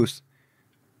noose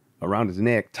around his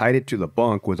neck, tied it to the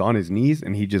bunk, was on his knees,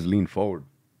 and he just leaned forward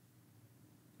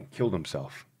and killed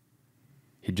himself.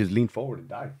 He just leaned forward and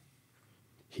died.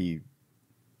 He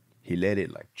let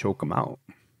it choke him out.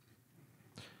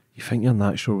 You think your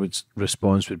natural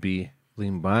response would be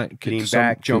lean back? Lean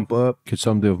back, jump up. Could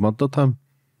somebody have murdered him?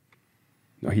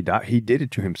 No, he died. He did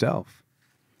it to himself.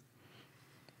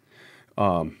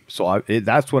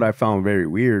 That's what I found very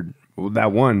weird. Well,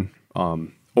 that one,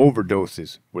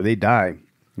 overdoses where they die.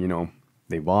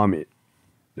 They vomit,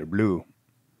 they're blue,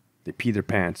 they pee their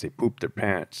pants, they poop their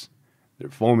pants, they're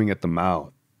foaming at the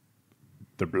mouth,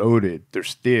 they're bloated, they're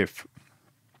stiff.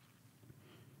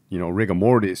 Rigor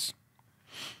mortis.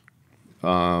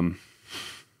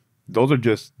 Those are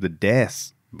just the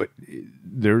deaths, but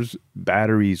there's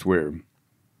batteries where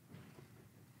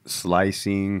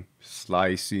slicing,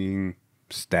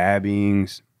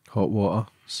 stabbings. Hot water,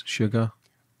 sugar.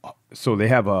 So they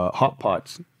have hot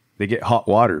pots. They get hot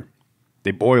water.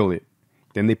 They boil it.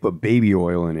 Then they put baby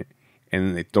oil in it. And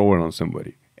then they throw it on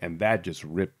somebody. And that just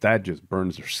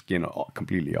burns their skin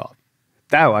completely off.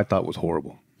 That I thought was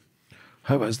horrible.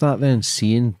 How is that then?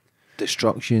 Seeing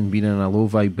destruction, being in a low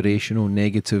vibrational,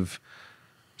 negative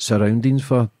surroundings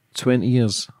for 20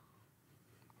 years?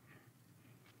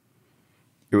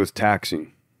 It was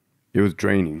taxing. It was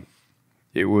draining.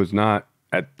 It was not,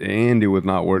 at the end, it was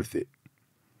not worth it.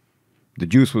 The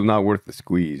juice was not worth the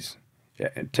squeeze. Yeah,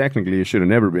 and technically, it should have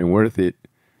never been worth it.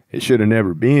 It should have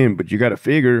never been, but you got to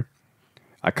figure,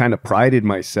 I kind of prided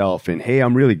myself in, hey,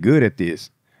 I'm really good at this.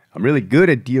 I'm really good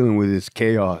at dealing with this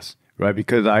chaos, right?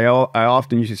 Because I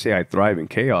often used to say I thrive in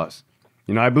chaos.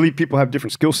 You know, I believe people have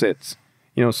different skill sets.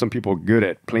 You know, some people are good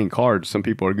at playing cards. Some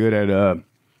people are good at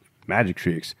magic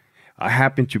tricks. I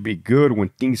happen to be good when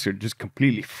things are just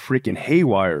completely freaking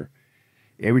haywire.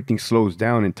 Everything slows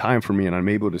down in time for me, and I'm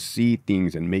able to see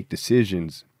things and make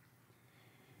decisions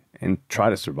and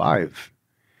try to survive.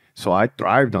 So I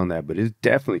thrived on that, but it's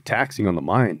definitely taxing on the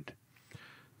mind.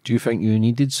 Do you think you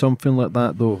needed something like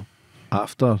that, though,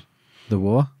 after the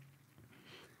war?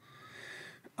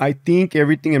 I think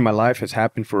everything in my life has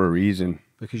happened for a reason.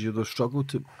 Because you'd have struggled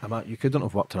to... you couldn't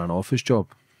have worked in an office job.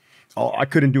 Oh, I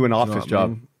couldn't do an office job.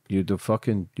 I mean? You'd have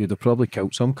probably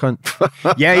killed some cunt.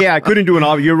 yeah, I couldn't do an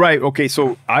office. You're right. Okay,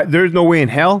 so there's no way in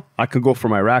hell I could go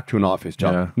from Iraq to an office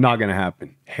job. Yeah. Not going to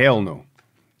happen. Hell no.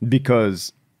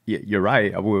 Because you're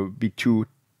right. I would be too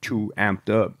amped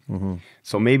up. Mm-hmm.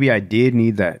 So maybe I did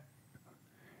need that.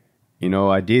 You know,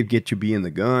 I did get to be in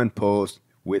the gun post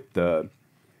with the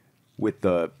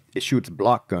it shoots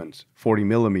block guns, 40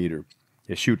 millimeter.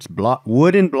 It shoots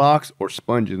wooden blocks or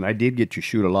sponges, and I did get to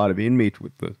shoot a lot of inmates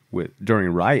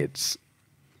during riots.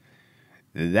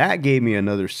 That gave me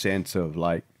another sense of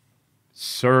like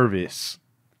service,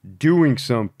 doing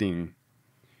something,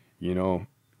 you know.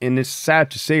 And it's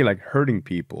sad to say, like hurting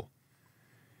people,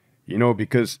 you know,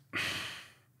 because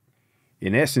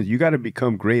in essence, you got to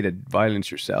become great at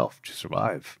violence yourself to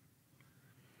survive.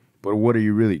 But what are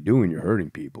you really doing? You're hurting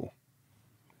people.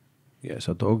 Yeah, it's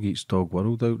a dog eats dog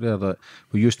world out there. That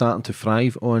were you starting to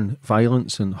thrive on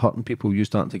violence and hurting people? You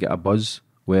starting to get a buzz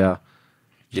where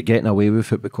you're getting away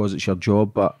with it because it's your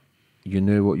job, but you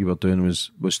knew what you were doing was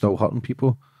still hurting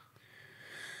people?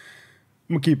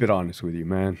 I'm gonna keep it honest with you,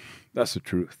 man. That's the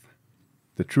truth.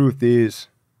 The truth is,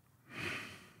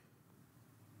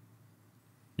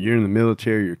 you're in the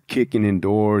military, you're kicking in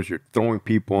doors, you're throwing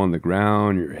people on the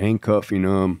ground, you're handcuffing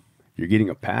them, you're getting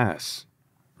a pass.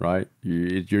 Right?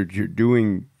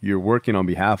 You're working on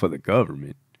behalf of the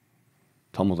government.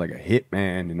 It's almost like a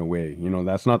hitman in a way. You know,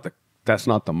 that's not the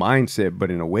mindset,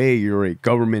 but in a way you're a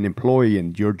government employee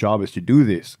and your job is to do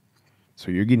this.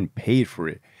 So you're getting paid for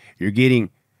it. You're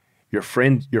getting your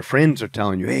friends are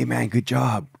telling you, "Hey man, good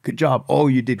job. Good job. Oh,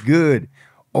 you did good.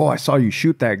 Oh, I saw you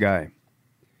shoot that guy."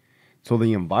 So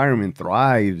the environment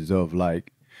thrives of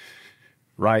like,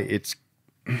 right, it's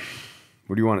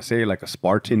what do you want to say, like a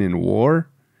Spartan in war?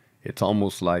 It's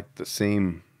almost like the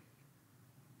same.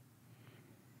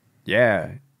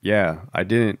 Yeah, I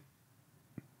didn't.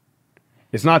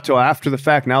 It's not till after the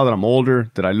fact, now that I'm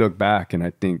older, that I look back and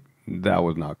I think that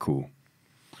was not cool.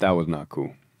 That was not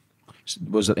cool.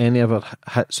 Was there any ever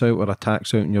hits out or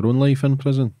attacks out in your own life in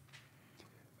prison?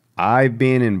 I've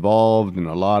been involved in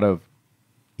a lot of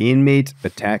inmates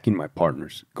attacking my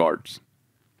partners, guards.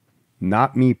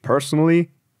 Not me personally,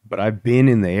 but I've been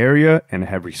in the area and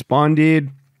have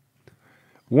responded.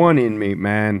 One inmate,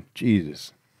 man,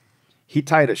 Jesus. He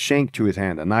tied a shank to his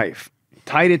hand, a knife. He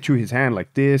tied it to his hand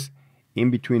like this,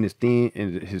 in between his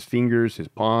fingers, his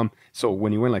palm. So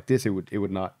when he went like this, it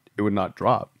would not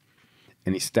drop.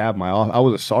 And he stabbed my officer. I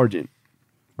was a sergeant,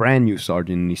 brand new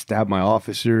sergeant, and he stabbed my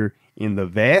officer in the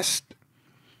vest,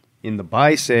 in the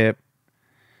bicep.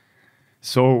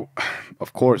 So,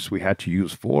 of course, we had to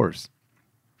use force.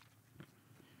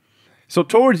 So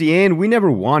towards the end, we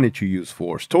never wanted to use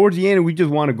force. Towards the end, we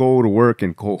just want to go to work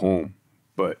and go home.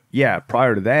 But yeah,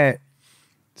 prior to that,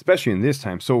 especially in this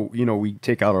time, so, you know, we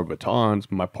take out our batons.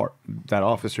 That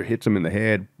officer hits him in the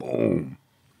head. Boom.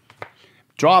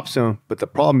 Drops him. But the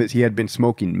problem is he had been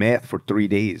smoking meth for 3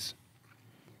 days.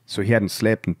 So he hadn't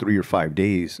slept in 3 or 5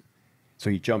 days. So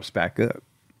he jumps back up.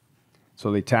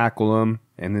 So they tackle him.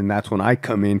 And then that's when I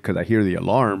come in because I hear the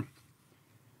alarm.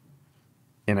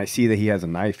 And I see that he has a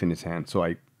knife in his hand.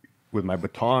 So with my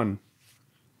baton,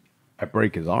 I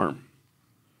break his arm.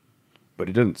 But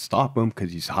it doesn't stop him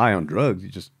because he's high on drugs. He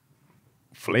just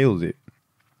flails it.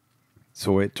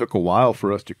 So it took a while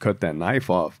for us to cut that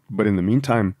knife off. But in the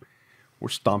meantime, we're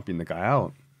stomping the guy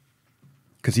out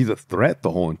because he's a threat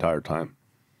the whole entire time.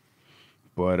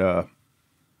 But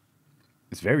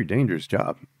it's a very dangerous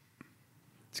job.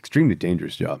 It's an extremely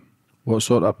dangerous job. What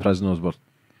sort of prisoners were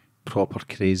proper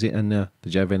crazy in there?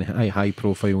 Did you have any high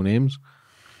profile names?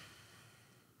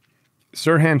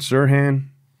 Sirhan,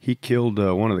 he killed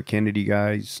one of the Kennedy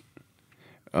guys.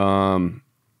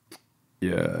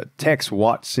 Tex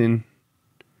Watson,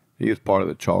 he was part of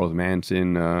the Charles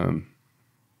Manson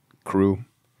crew.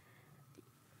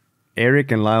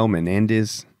 Eric and Lyle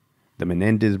Menendez, the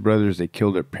Menendez brothers, they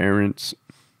killed their parents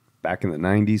back in the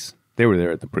 90s. They were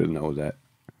there at the prison I was at.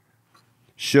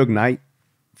 Suge Knight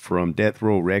from Death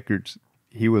Row Records,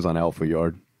 he was on Alpha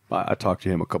Yard. I talked to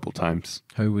him a couple times.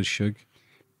 How was Suge?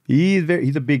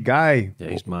 He's a big guy. Yeah,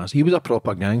 he's massive. He was a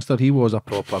proper gangster. He was a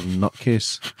proper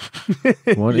nutcase.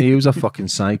 He was a fucking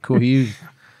psycho.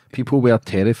 People were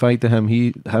terrified of him.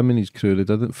 Him and his crew, they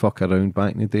didn't fuck around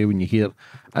back in the day. When you hear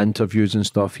interviews and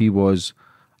stuff, he was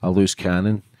a loose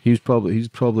cannon. He's probably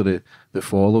the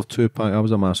fall of Tupac. I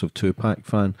was a massive Tupac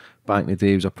fan back in the day.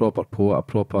 He was a proper poet, a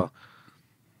proper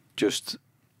just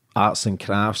arts and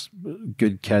crafts,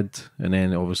 good kid, and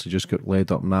then obviously just got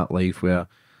led up in that life where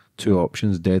two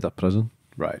options, dead or prison.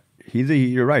 Right.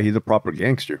 You're right. He's a proper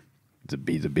gangster.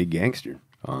 He's a big gangster.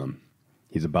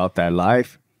 He's about that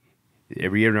life.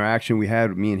 Every interaction we had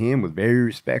with me and him was very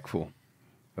respectful.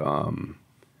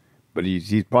 But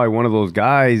he's probably one of those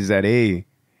guys that, hey,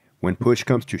 when push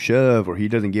comes to shove or he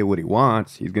doesn't get what he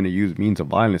wants, he's going to use means of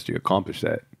violence to accomplish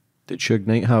that. Did Suge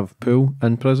Knight have pool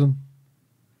in prison?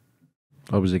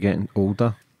 Or was he getting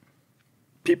older?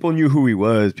 People knew who he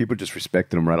was. People just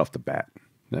respected him right off the bat.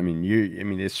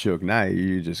 It's Suge Knight.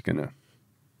 You're just going to...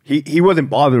 He wasn't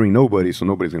bothering nobody, so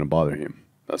nobody's going to bother him.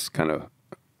 That's kind of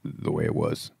the way it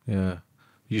was. Yeah.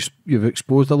 You've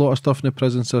exposed a lot of stuff in the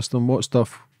prison system. What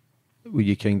stuff were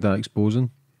you kind of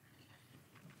exposing?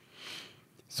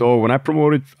 So when I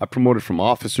promoted from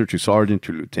officer to sergeant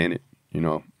to lieutenant,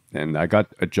 and I got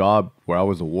a job where I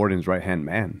was the warden's right-hand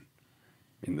man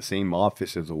in the same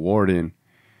office as the warden.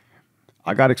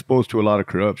 I got exposed to a lot of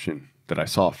corruption that I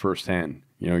saw firsthand.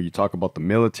 You talk about the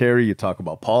military, you talk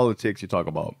about politics, you talk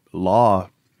about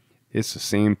law. It's the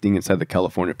same thing inside the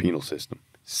California penal system.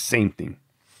 Same thing.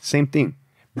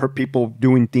 People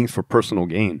doing things for personal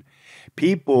gain.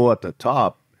 People at the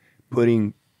top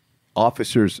putting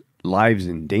officers' lives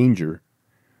in danger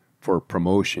for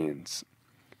promotions,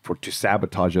 to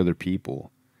sabotage other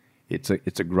people. It's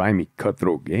a grimy,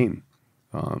 cutthroat game.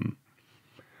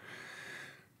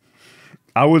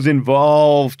 I was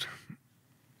involved.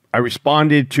 I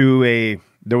responded to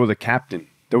there was a captain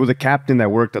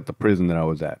that worked at the prison that I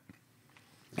was at.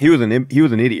 He was an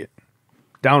idiot,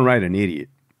 downright an idiot,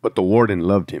 but the warden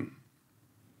loved him.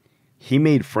 He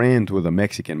made friends with a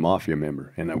Mexican mafia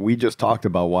member, and we just talked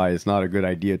about why it's not a good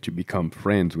idea to become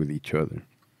friends with each other.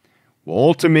 Well,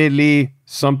 ultimately,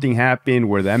 something happened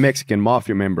where that Mexican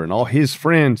mafia member and all his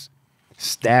friends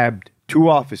stabbed two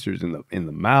officers in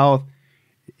the mouth,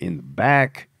 in the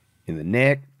back, in the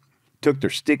neck, took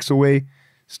their sticks away,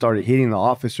 started hitting the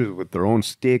officers with their own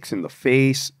sticks in the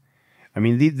face. I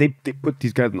mean, they put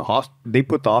these guys in the hospital. They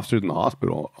put the officers in the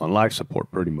hospital on life support,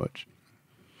 pretty much.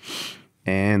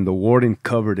 And the warden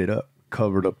covered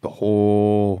up the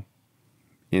whole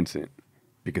incident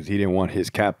because he didn't want his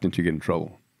captain to get in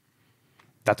trouble.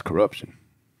 That's corruption.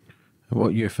 What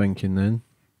are you thinking then?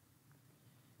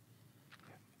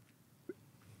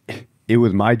 It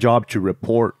was my job to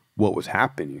report what was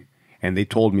happening, and they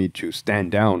told me to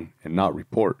stand down and not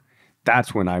report.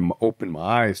 That's when I opened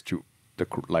my eyes to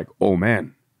oh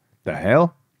man, the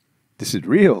hell? This is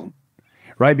real,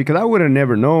 right? Because I would have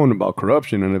never known about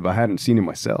corruption and if I hadn't seen it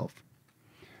myself.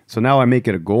 So now I make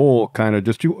it a goal, kind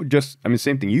of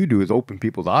same thing you do is open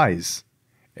people's eyes.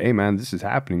 Hey man, this is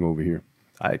happening over here.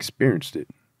 I experienced it.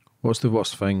 What's the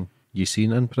worst thing you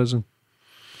seen in prison?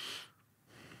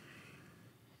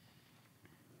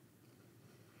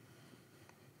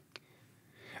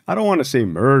 I don't want to say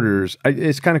murders.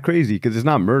 It's kind of crazy because it's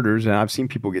not murders, and I've seen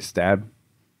people get stabbed.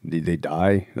 They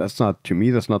die. To me,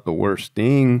 that's not the worst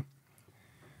thing.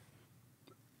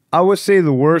 I would say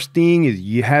the worst thing is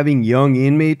you having young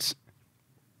inmates,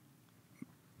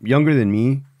 younger than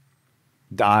me,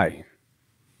 die.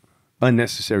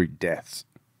 Unnecessary deaths.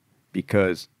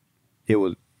 Because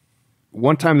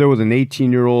one time there was an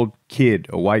 18-year-old kid,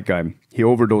 a white guy, he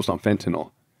overdosed on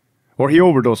fentanyl. Or he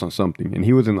overdosed on something, and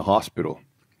he was in the hospital.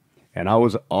 And I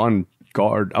was on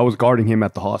guard. I was guarding him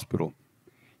at the hospital.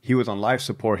 He was on life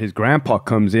support. His grandpa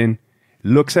comes in,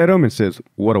 looks at him and says,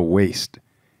 "What a waste,"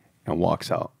 and walks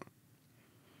out.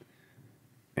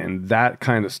 And that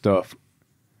kind of stuff,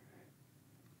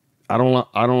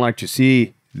 I don't like to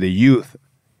see the youth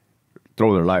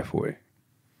throw their life away.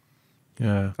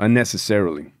 Yeah.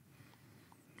 Unnecessarily.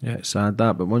 Yeah, it's sad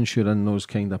that, but once you're in those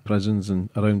kind of prisons and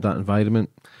around that environment,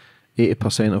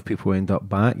 80% of people end up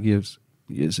back. It's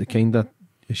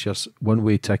just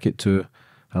one-way ticket to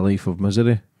a life of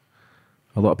misery.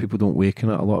 A lot of people don't wake in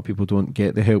it. A lot of people don't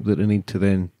get the help that they need to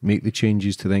then make the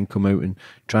changes to then come out and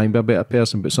try and be a better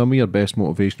person. But some of your best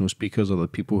motivational speakers are the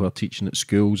people who are teaching at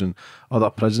schools, and other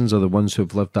prisons are the ones who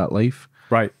have lived that life.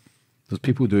 Right. There's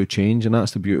people who do change, and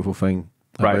that's the beautiful thing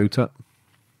about it.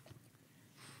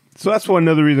 So that's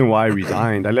another reason why I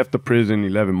resigned. I left the prison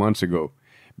 11 months ago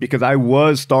because I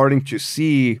was starting to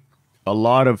see a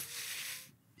lot of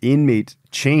inmates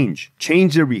change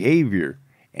their behavior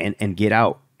and get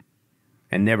out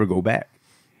and never go back.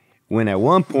 When at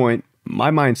one point,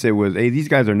 my mindset was, hey, these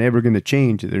guys are never going to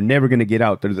change. They're never going to get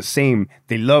out. They're the same.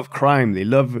 They love crime. They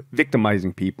love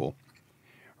victimizing people,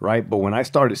 right? But when I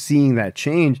started seeing that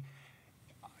change,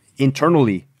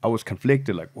 internally, I was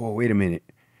conflicted. Like, whoa, wait a minute,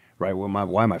 right?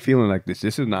 Why am I feeling like this?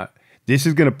 This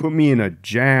is going to put me in a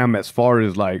jam as far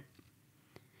as like,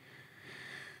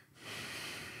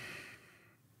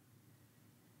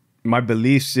 my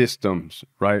belief systems,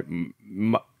 right?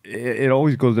 It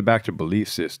always goes back to belief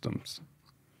systems.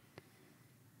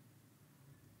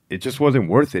 It just wasn't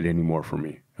worth it anymore for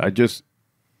me.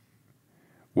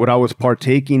 What I was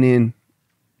partaking in,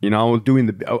 I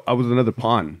was another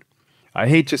pawn. I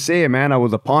hate to say it, man. I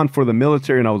was a pawn for the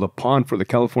military and I was a pawn for the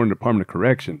California Department of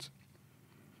Corrections.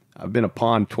 I've been a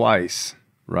pawn twice,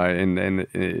 right? And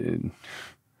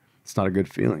it's not a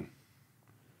good feeling.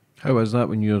 How is that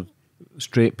when you're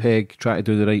straight peg, trying to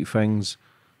do the right things,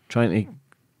 trying to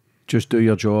just do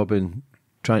your job and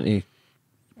trying to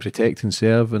protect and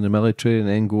serve in the military, and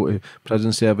then go to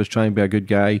prison service, try and be a good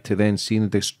guy, to then seeing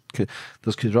there's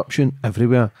corruption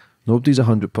everywhere. Nobody's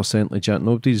 100%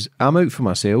 legit. I'm out for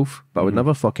myself, but I would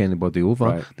never fuck anybody over.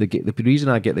 Right. The reason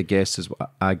I get the guests is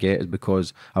what I get is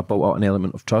because I built out an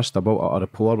element of trust. I built out a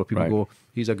rapport where people go,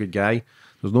 he's a good guy.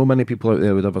 There's no many people out there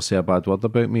who would ever say a bad word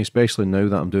about me, especially now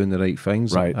that I'm doing the right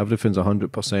things. Right. Everything's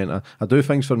 100%. I do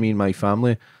things for me and my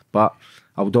family, but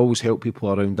I would always help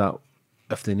people around that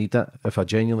if they need it, if I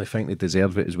genuinely think they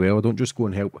deserve it as well. I don't just go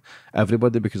and help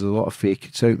everybody, because there's a lot of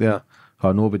fakes out there who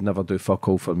I know would never do fuck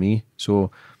all for me.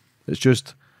 So it's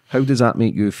just, how does that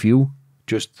make you feel?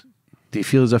 Just, do you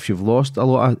feel as if you've lost a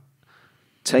lot of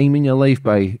time in your life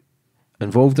by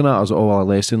involved in it, or is it all a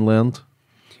lesson learned?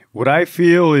 What I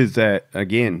feel is that,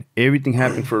 again, everything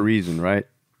happened for a reason, right?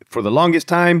 For the longest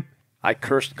time, I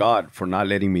cursed God for not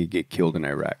letting me get killed in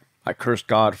Iraq. I cursed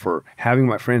God for having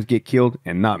my friends get killed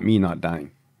and not me not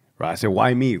dying, right? I said,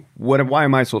 why me? Why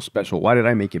am I so special? Why did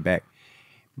I make it back?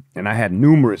 And I had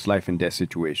numerous life and death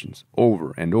situations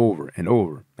over and over and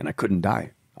over, and I couldn't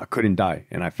die.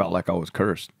 And I felt like I was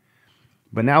cursed.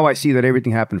 But now I see that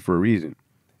everything happened for a reason.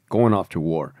 Going off to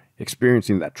war,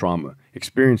 experiencing that trauma,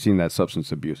 experiencing that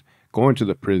substance abuse, going to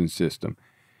the prison system,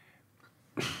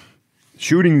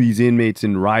 shooting these inmates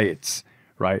in riots,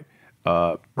 right?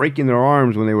 Breaking their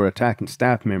arms when they were attacking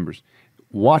staff members,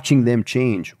 watching them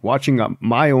change, watching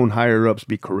my own higher-ups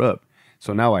be corrupt.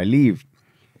 So now I leave.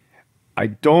 I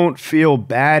don't feel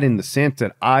bad in the sense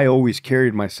that I always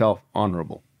carried myself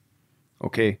honorable.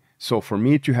 Okay? So for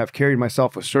me to have carried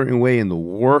myself a certain way in the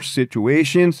worst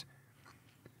situations,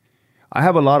 I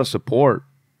have a lot of support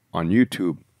on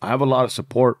YouTube. I have a lot of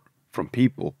support from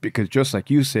people, because just like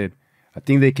you said, I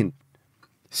think they can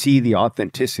see the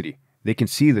authenticity. They can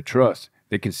see the trust.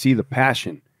 They can see the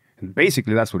passion. And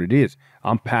basically that's what it is.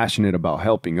 I'm passionate about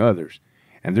helping others.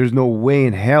 And there's no way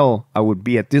in hell I would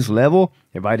be at this level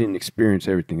if I didn't experience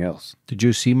everything else. Did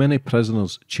you see many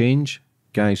prisoners change?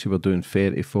 Guys who were doing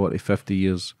 30, 40, 50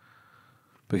 years?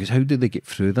 Because how did they get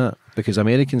through that? Because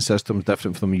American system's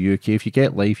different from the UK. If you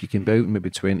get life, you can be out in maybe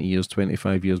 20 years,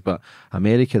 25 years. But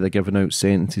America, they're giving out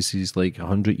sentences like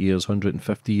 100 years,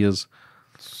 150 years.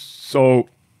 So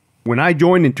when I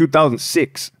joined in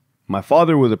 2006, my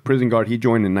father was a prison guard. He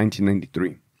joined in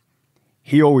 1993.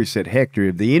 He always said, Hector,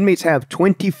 if the inmates have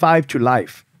 25 to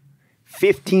life,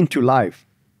 15 to life,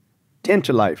 10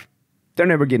 to life, they're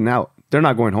never getting out. They're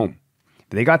not going home.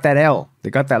 They got that L. They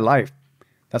got that life.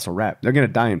 That's a wrap. They're going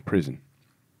to die in prison.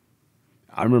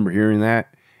 I remember hearing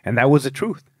that, and that was the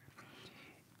truth.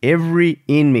 Every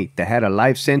inmate that had a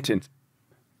life sentence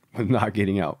was not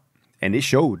getting out. And it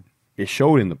showed. It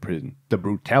showed in the prison. The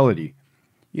brutality.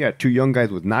 You had two young guys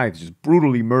with knives just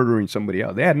brutally murdering somebody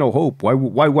else. They had no hope. Why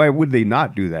would they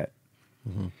not do that?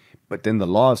 Mm-hmm. But then the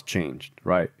laws changed,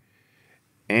 right?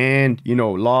 And,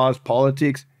 laws,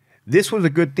 politics. This was a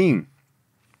good thing.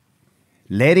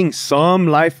 Letting some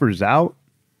lifers out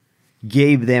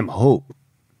gave them hope.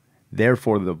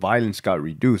 Therefore, the violence got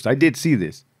reduced. I did see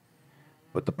this.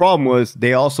 But the problem was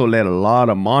they also let a lot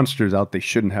of monsters out they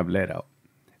shouldn't have let out.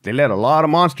 They let a lot of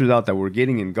monsters out that were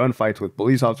getting in gunfights with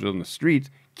police officers on the streets,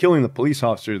 killing the police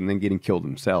officers and then getting killed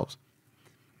themselves.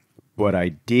 But I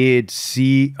did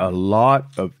see a lot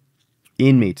of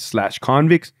inmates /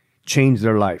 convicts change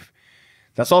their life.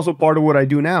 That's also part of what I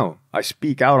do now. I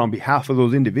speak out on behalf of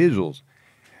those individuals.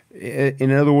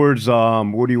 In other words,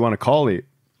 what do you want to call it?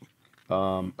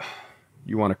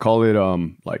 You want to call it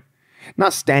like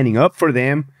not standing up for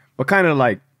them, but kind of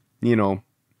like, you know,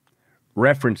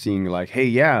 referencing like, hey,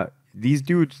 yeah, these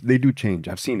dudes, they do change.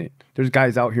 I've seen it. There's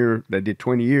guys out here that did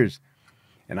 20 years.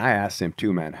 And I asked them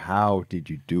too, man, how did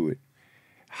you do it?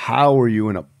 How were you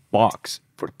in a box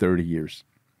for 30 years?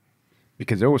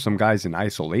 Because there were some guys in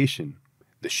isolation.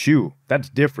 The shoe, that's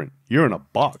different. You're in a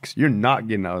box. You're not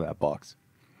getting out of that box.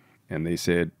 And they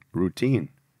said, routine.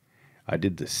 I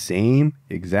did the same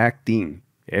exact thing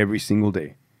every single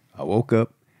day. I woke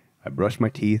up, I brushed my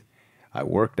teeth, I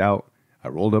worked out, I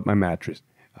rolled up my mattress,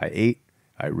 I ate,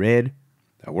 I read,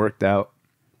 I worked out.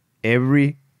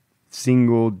 Every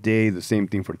single day, the same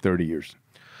thing for 30 years.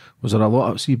 Was there a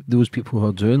lot of, see, those people who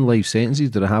are doing life sentences,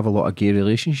 did they have a lot of gay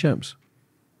relationships?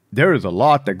 There is a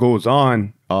lot that goes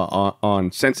on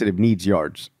sensitive needs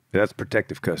yards. That's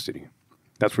protective custody.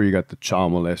 That's where you got the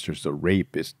child molesters, the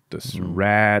rapists, the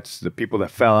rats, the people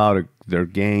that fell out of their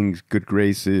gangs, good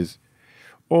graces.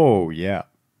 Oh, yeah.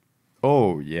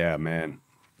 Oh, yeah, man.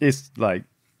 It's like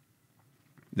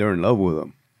they're in love with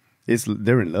them.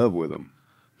 They're in love with them.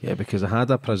 Yeah, because I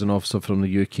had a prison officer from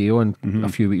the UK on a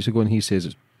few weeks ago, and he says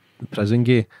it's prison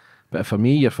gay. But for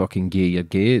me, you're fucking gay. You're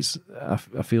gay. I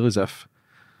feel as if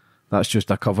that's just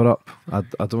a cover-up. I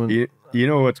don't... You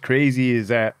know what's crazy is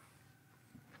that,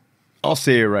 I'll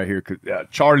say it right here,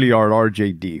 Charlie or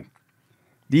RJD,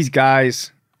 these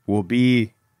guys will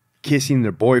be kissing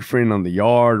their boyfriend on the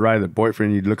yard, right? The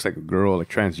boyfriend, he looks like a girl, like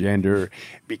transgender,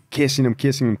 be kissing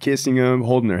him,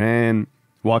 holding their hand,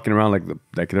 walking around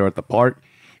like they're at the park.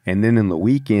 And then in the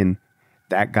weekend,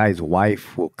 that guy's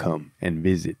wife will come and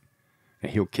visit,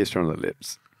 and he'll kiss her on the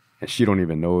lips. And she don't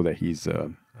even know that he's...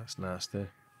 That's nasty.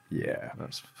 Yeah.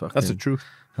 That's fucking... That's the truth.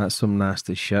 That's some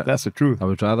nasty shit. That's the truth. I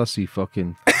would rather see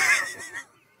fucking...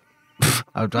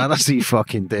 I would rather see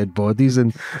fucking dead bodies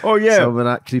and some of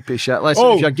that creepy shit. Listen,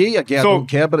 if you're gay, you're gay. I don't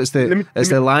care, but it's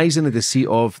the lies and the deceit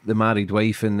of the married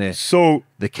wife and the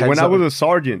kids. When I was a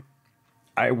sergeant,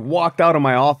 I walked out of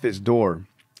my office door.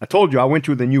 I told you I went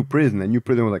to the new prison. The new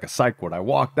prison was like a psych ward. I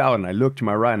walked out and I looked to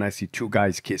my right and I see two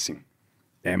guys kissing.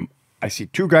 And I see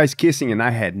two guys kissing, and I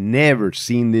had never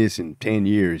seen this in 10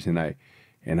 years. And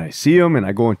I see them and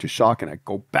I go into shock and I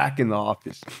go back in the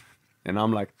office. And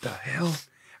I'm like, the hell?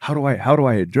 How do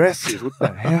I address this? What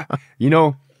the hell? You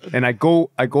know, and I go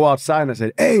outside and I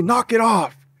said, hey, knock it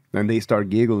off. And they start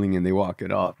giggling and they walk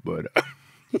it off. But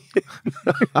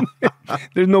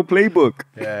there's no playbook.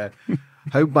 Yeah.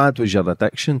 How bad was your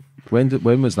addiction? When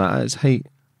was that at its height?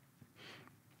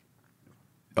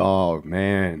 Oh,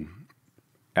 man.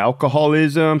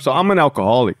 Alcoholism. So I'm an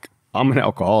alcoholic. I'm an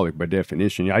alcoholic by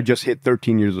definition. I just hit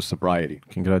 13 years of sobriety.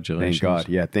 Congratulations. Thank God.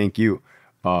 Yeah, thank you.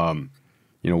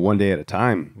 You know, one day at a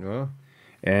time. Yeah.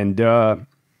 And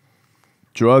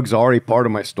drugs are already part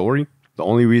of my story. The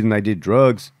only reason I did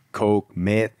drugs, coke,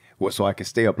 meth, was so I could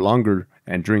stay up longer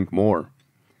and drink more.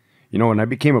 You know, when I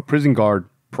became a prison guard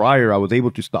prior, I was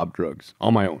able to stop drugs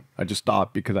on my own. I just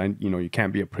stopped because you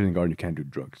can't be a prison guard and you can't do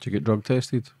drugs. Did you get drug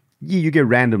tested? Yeah, you get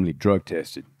randomly drug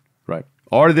tested, right?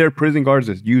 Are there prison guards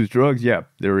that use drugs? Yeah,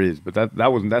 there is. But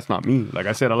that's not me. Like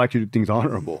I said, I like to do things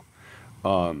honorable.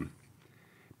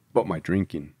 But my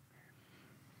drinking,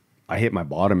 I hit my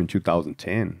bottom in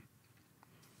 2010.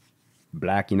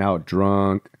 Blacking out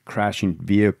drunk, crashing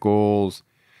vehicles,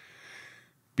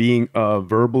 being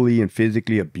verbally and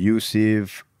physically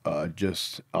abusive. It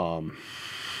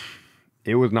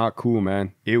was not cool,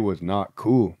 man. It was not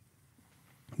cool.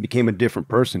 Became a different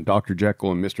person, Dr.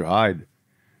 Jekyll and Mr. Hyde.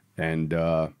 And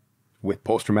with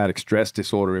post-traumatic stress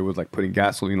disorder, it was like putting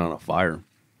gasoline on a fire.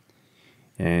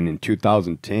 And in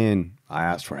 2010, I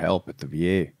asked for help at the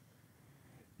VA.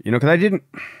 You know, because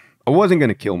I wasn't going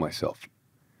to kill myself.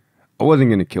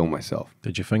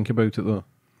 Did you think about it, though?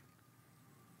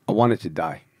 I wanted to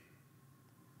die.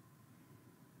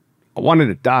 I wanted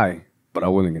to die, but I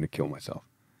wasn't going to kill myself.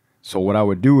 So what I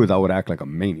would do is I would act like a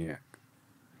maniac.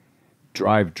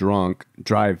 Drive drunk,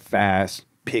 drive fast,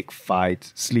 pick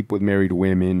fights, sleep with married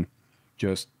women.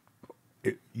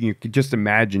 You could just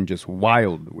imagine just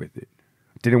wild with it.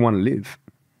 Didn't want to live.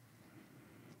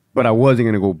 But I wasn't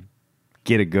going to go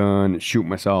get a gun and shoot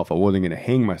myself. I wasn't going to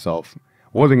hang myself.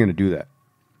 Wasn't going to do that.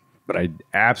 But I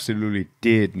absolutely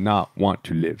did not want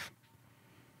to live.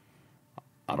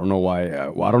 I don't know why.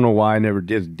 I don't know why I never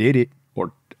did it,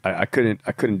 or I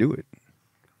couldn't do it.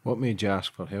 What made you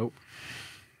ask for help?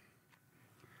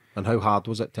 And how hard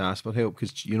was it to ask for help?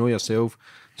 Because you know yourself,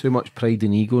 too much pride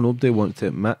and ego. Nobody wants to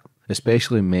admit,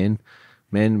 especially men.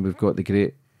 Men, we've got the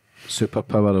great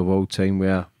superpower of all time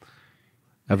where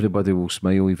everybody will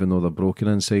smile even though they're broken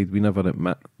inside. We never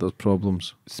admit there's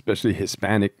problems. Especially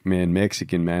Hispanic man,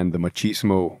 Mexican man, the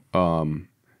machismo.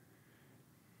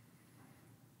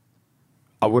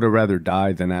 I would have rather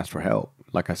died than asked for help.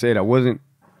 Like I said, I wasn't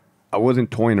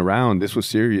toying around. This was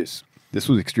serious. This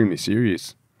was extremely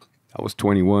serious. I was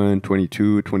 21,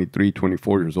 22, 23,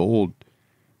 24 years old,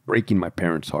 breaking my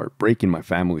parents' heart, breaking my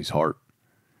family's heart.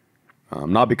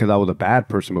 Not because I was a bad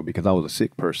person, but because I was a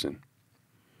sick person.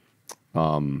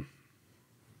 I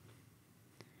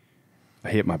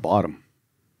hit my bottom.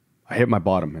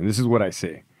 And this is what I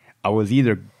say. I was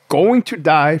either going to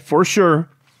die for sure,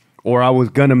 or I was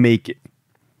going to make it.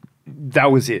 That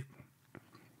was it.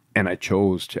 And I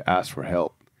chose to ask for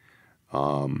help.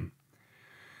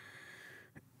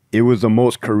 It was the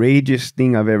most courageous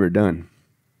thing I've ever done.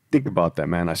 Think about that,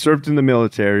 man. I served in the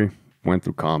military, went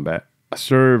through combat. I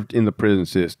served in the prison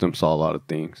system, saw a lot of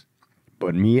things.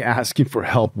 But me asking for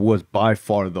help was by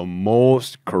far the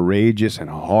most courageous and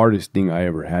hardest thing I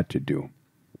ever had to do.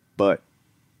 But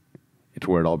it's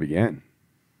where it all began.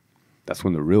 That's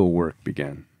when the real work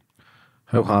began.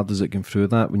 How hard does it come through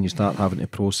that when you start having to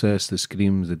process the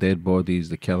screams, the dead bodies,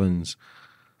 the killings,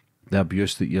 the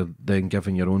abuse that you're then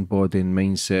giving your own body and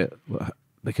mindset?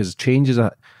 Because change is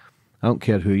I don't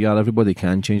care who you are, everybody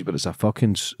can change, but it's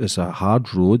a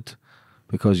hard road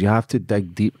because you have to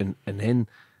dig deep and then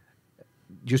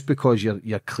just because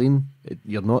you're clean,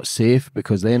 you're not safe,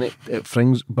 because then it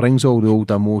brings all the old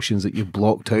emotions that you've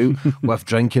blocked out with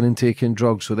drinking and taking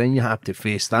drugs. So then you have to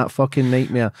face that fucking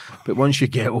nightmare. But once you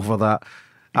get over that,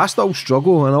 I still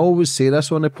struggle, and I always say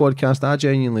this on the podcast, I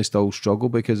genuinely still struggle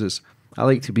because I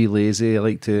like to be lazy, I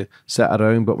like to sit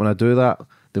around, but when I do that,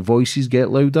 the voices get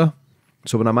louder.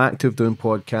 So when I'm active doing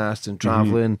podcasts and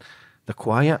travelling, they're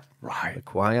quiet. Right. They're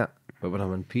quiet. But when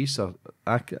I'm in peace,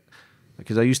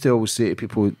 because I used to always say to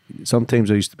people, sometimes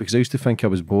I used to think I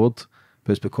was bored,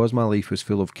 but it's because my life was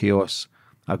full of chaos.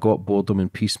 I got boredom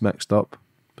and peace mixed up.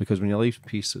 Because when your life's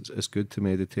peace, it's good to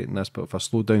meditate in this. But if I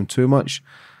slow down too much,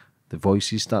 the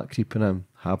voices start creeping in.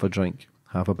 Have a drink,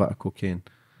 have a bit of cocaine,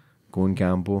 go and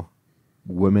gamble,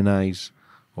 womanize,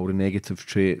 all the negative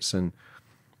traits, and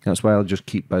that's why I'll just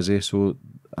keep busy. So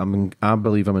I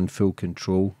believe I'm in full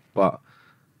control, but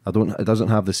it doesn't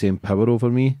have the same power over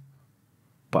me.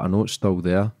 But I know it's still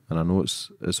there, and I know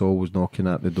it's always knocking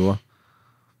at the door.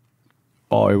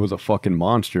 Oh, it was a fucking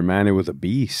monster, man. It was a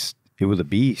beast. It was a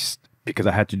beast because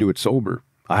I had to do it sober.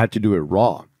 I had to do it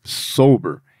raw,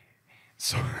 sober.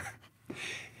 So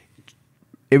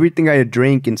everything I had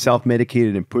drank and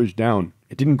self-medicated and pushed down,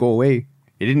 it didn't go away.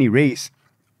 It didn't erase.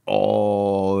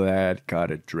 All that got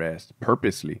addressed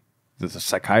purposely. There's a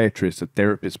psychiatrist, a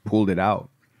therapist pulled it out.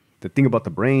 The thing about the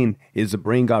brain is the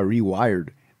brain got rewired.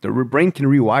 The brain can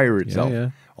rewire itself. Yeah.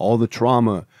 All the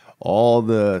trauma, all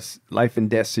the life and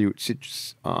death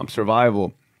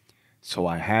survival. So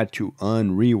I had to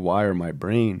unrewire my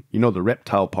brain. You know, the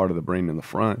reptile part of the brain in the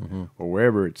front or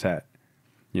wherever it's at.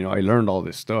 You know, I learned all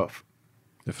this stuff.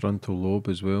 The frontal lobe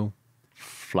as well.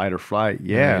 Flight or flight,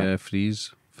 yeah. Yeah,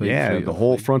 freeze. Fight, the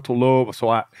whole frontal lobe.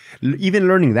 So even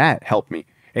learning that helped me.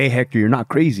 Hey, Hector, you're not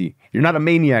crazy. You're not a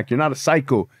maniac. You're not a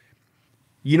psycho.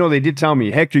 You know, they did tell me,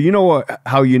 Hector, you know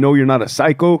how you know you're not a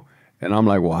psycho? And I'm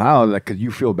like, well, how? Like, because you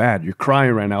feel bad. You're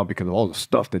crying right now because of all the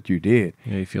stuff that you did.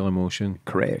 Yeah, you feel emotion.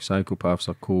 Correct. Psychopaths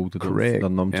are cold. Correct. They're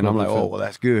numb to and I'm like, oh, well,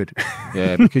 that's good.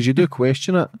 Yeah, because you do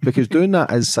question it. Because doing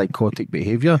that is psychotic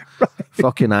behaviour. Right.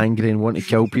 Fucking angry and want to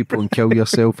kill people and kill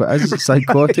yourself. It is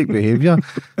psychotic behaviour.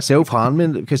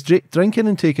 Self-harming. Because drinking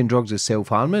and taking drugs is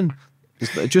self-harming.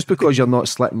 Just because you're not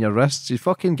slitting your wrists, you're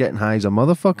fucking getting high as a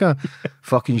motherfucker.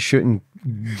 Fucking shooting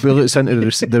bullets into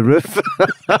the roof.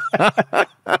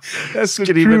 That's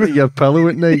screaming at your pillow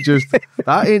at night. Just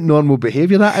that ain't normal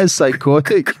behaviour. That is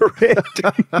psychotic. Correct.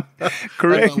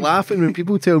 Correct. I'm laughing when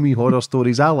people tell me horror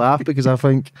stories. I laugh because I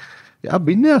think, yeah, I've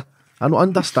been there. I don't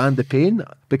understand the pain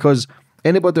because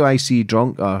anybody I see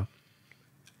drunk or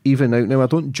even out now, I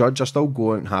don't judge. I still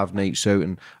go out and have nights out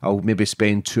and I'll maybe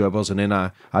spend 2 hours and then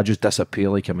I just disappear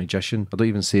like a magician. I don't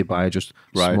even say bye, I just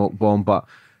smoke bomb. But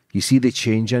you see the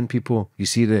change in people. You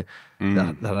see their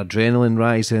adrenaline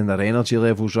rising, their energy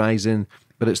levels rising.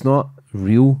 But it's not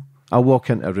real. I walk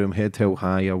into a room head held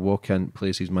high. I walk in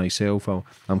places myself.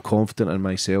 I'm confident in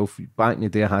myself. Back in the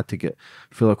day, I had to get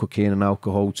full of cocaine and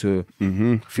alcohol to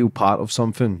feel part of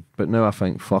something. But now I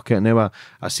think, fuck it. Now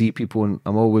I see people and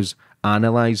I'm always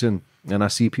analysing, and I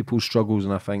see people's struggles,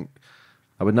 and I think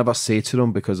I would never say to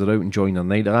them because they're out enjoying their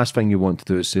night. The last thing you want to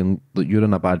do is say that you're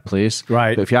in a bad place.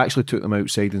 Right. But if you actually took them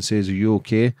outside and says, "Are you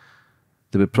okay?"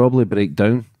 they would probably break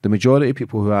down. The majority of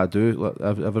people who I do, like,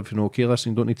 everything okay?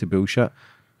 Listen, don't need to bullshit.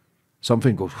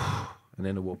 Something goes, and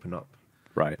then it'll open up.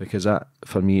 Right. Because that,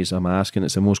 for me, is, I'm asking,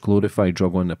 it's the most glorified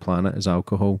drug on the planet is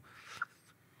alcohol.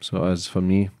 So it is for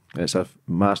me. It's a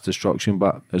mass destruction,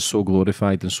 but it's so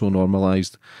glorified and so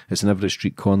normalised. It's in every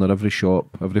street corner, every shop,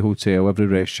 every hotel, every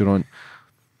restaurant.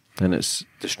 And it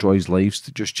destroys lives.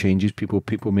 It just changes people.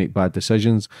 People make bad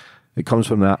decisions. It comes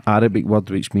from that Arabic word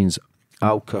which means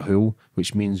alcohol,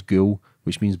 which means ghoul,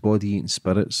 which means body-eating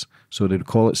spirits. So they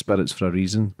call it spirits for a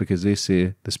reason, because they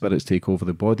say the spirits take over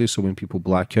the body. So when people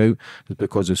black out, it's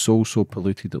because the soul's so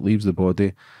polluted it leaves the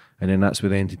body, and then that's where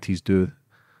the entities do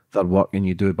their work, and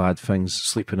you do bad things,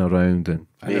 sleeping around and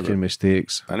making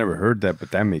mistakes. I never heard that, but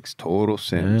that makes total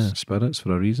sense. Yeah, spirits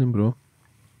for a reason, bro.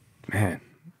 Man.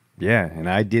 Yeah, and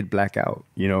I did black out,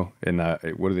 you know, and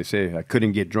what do they say? I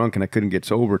couldn't get drunk and I couldn't get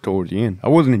sober towards the end. I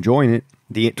wasn't enjoying it.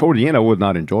 Toward the end, I was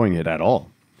not enjoying it at all.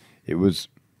 It was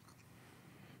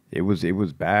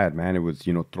bad, man. It was,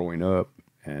 you know, throwing up.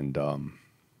 And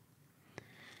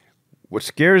what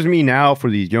scares me now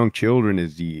for these young children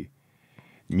is the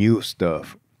new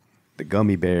stuff, the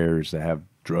gummy bears that have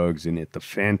drugs in it, the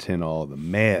fentanyl, the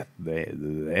meth,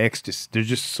 the ecstasy. There's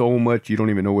just so much you don't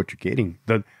even know what you're getting.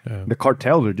 The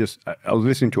cartels are just, I was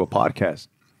listening to a podcast.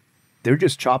 They're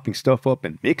just chopping stuff up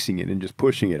and mixing it and just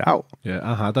pushing it out. Yeah,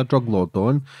 I had a drug lord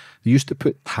on. They used to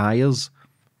put tires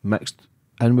mixed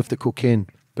in with the cocaine,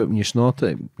 but when you snort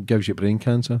it, it gives you brain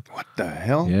cancer. What the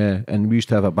hell? Yeah, and we used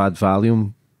to have a bad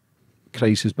Valium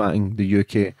crisis back in the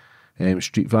UK,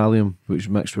 street Valium, which was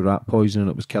mixed with rat poison,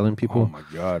 and it was killing people. Oh my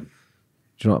God.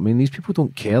 Do you know what I mean? These people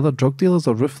don't care. They're drug dealers.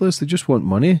 They're ruthless. They just want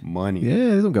money. Money.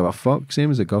 Yeah, they don't give a fuck. Same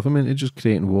as the government. They're just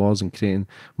creating wars and creating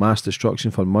mass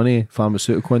destruction for money.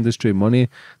 Pharmaceutical industry, money.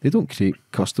 They don't create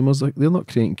customers. Like, they're not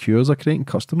creating cures. They're creating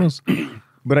customers.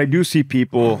 But I do see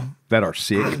people that are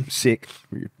sick.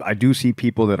 I do see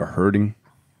people that are hurting,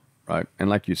 right? And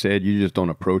like you said, you just don't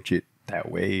approach it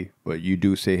that way. But you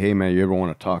do say, hey, man, you ever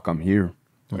want to talk? I'm here.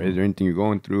 Right? Is there anything you're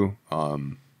going through?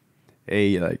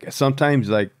 Hey, like, sometimes,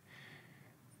 like,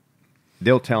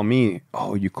 they'll tell me,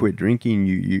 oh, you quit drinking.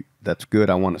 You that's good.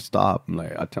 I want to stop. I'm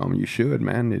like, I tell them, you should,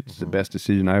 man. It's the best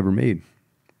decision I ever made.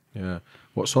 Yeah.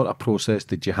 What sort of process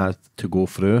did you have to go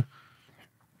through?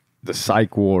 The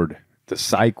psych ward. The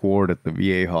psych ward at the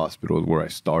VA hospital is where I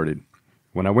started.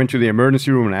 When I went to the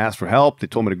emergency room and asked for help, they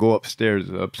told me to go upstairs.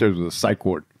 Upstairs was a psych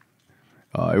ward.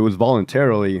 It was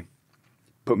voluntarily,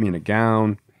 put me in a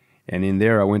gown, and in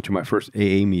there I went to my first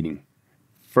AA meeting.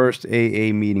 First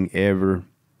AA meeting ever.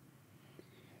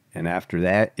 And after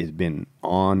that, it's been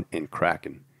on and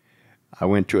cracking. I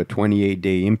went to a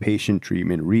 28-day inpatient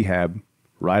treatment rehab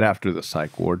right after the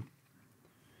psych ward.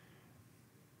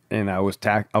 And I was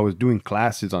doing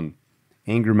classes on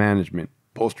anger management,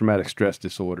 post-traumatic stress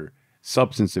disorder,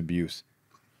 substance abuse,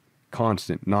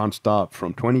 constant, nonstop,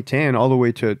 from 2010 all the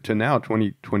way to now,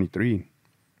 2023.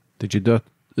 Did you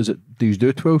do you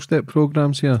do 12-step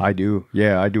programs here? I do.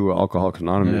 Yeah, I do Alcoholics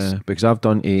Anonymous. Yeah, because I've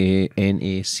done AA,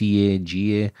 NA, CA,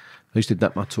 GA. I used to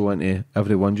dip my toe into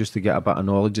every one just to get a bit of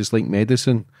knowledge. It's like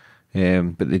medicine.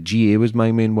 But the GA was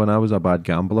my main one. I was a bad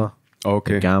gambler.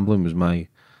 Okay. The gambling was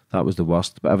that was the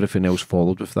worst. But everything else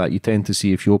followed with that. You tend to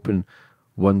see if you open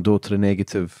one door to the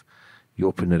negative, you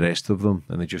open the rest of them,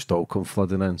 and they just all come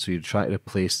flooding in. So you try to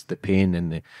replace the pain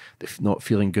and the not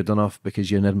feeling good enough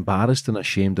because you're embarrassed and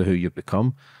ashamed of who you've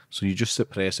become. So you just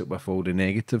suppress it with all the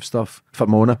negative stuff, for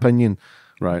my own opinion.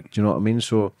 Right. Do you know what I mean?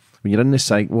 So when you're in the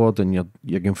psych ward and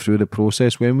you're going through the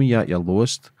process, when were you at your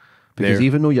lowest? Because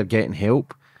even though you're getting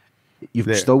help,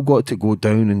 you've still got to go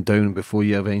down and down before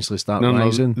you eventually start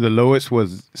rising. No, the lowest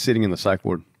was sitting in the psych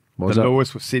ward. The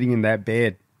lowest was sitting in that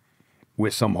bed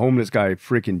with some homeless guy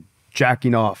freaking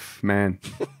jacking off, man.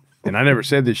 And I never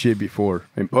said this shit before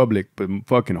in public, but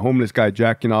fucking homeless guy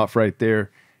jacking off right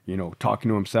there, you know, talking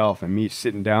to himself, and me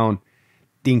sitting down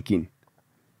thinking,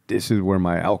 this is where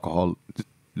my alcohol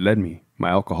led me, my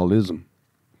alcoholism.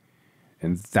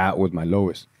 And that was my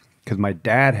lowest. Because my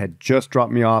dad had just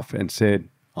dropped me off and said,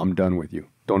 I'm done with you.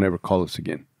 Don't ever call us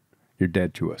again. You're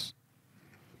dead to us.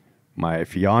 My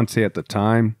fiance at the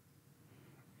time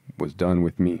was done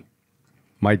with me.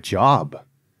 My job,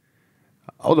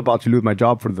 I was about to lose my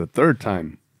job for the third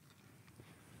time,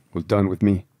 was done with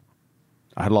me.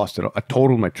 I had lost it. I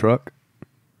totaled my truck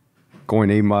going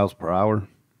 8 miles per hour.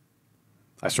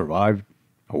 I survived.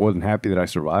 I wasn't happy that I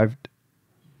survived.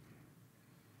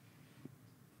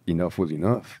 Enough was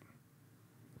enough.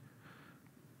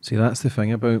 See, that's the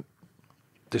thing about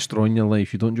destroying your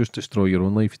life. You don't just destroy your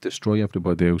own life, you destroy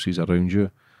everybody else's around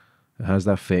you. It has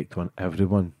the effect on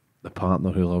everyone. The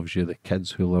partner who loves you, the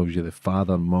kids who loves you, the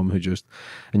father and mum who just...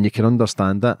 And you can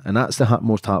understand that. And that's the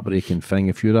most heartbreaking thing.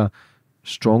 If you're a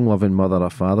strong, loving mother or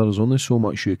father, there's only so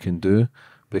much you can do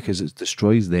because it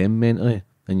destroys them mentally.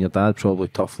 And your dad probably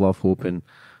tough love, hoping,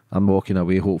 I'm walking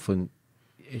away, hoping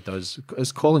he does.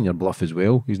 It's calling your bluff as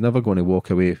well. He's never going to walk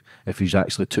away if he's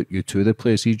actually took you to the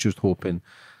place. He's just hoping,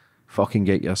 fucking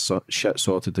get your shit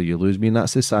sorted or you lose me. And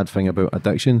that's the sad thing about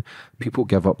addiction. People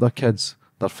give up their kids,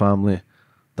 their family,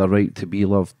 their right to be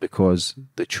loved because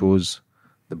they chose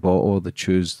the bottle, they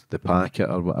choose the packet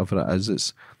or whatever it is.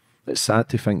 It's sad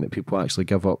to think that people actually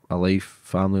give up a life,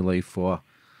 family life, for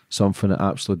something that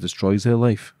absolutely destroys their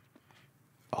life.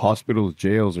 Hospitals,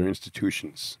 jails, or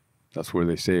institutions. That's where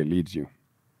they say it leads you.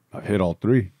 I've hit all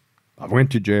three. I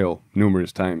went to jail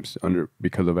numerous times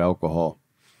because of alcohol.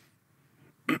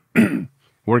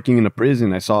 Working in a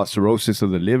prison, I saw cirrhosis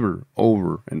of the liver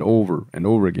over and over and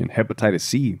over again. Hepatitis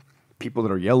C. People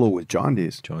that are yellow with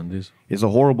jaundice. Jaundice. It's a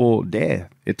horrible death.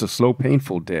 It's a slow,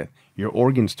 painful death. Your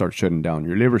organs start shutting down.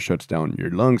 Your liver shuts down. Your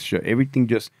lungs shut. Everything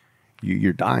just,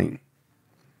 you're dying.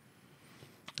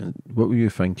 And what were you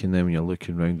thinking then when you're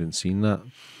looking around and seeing that?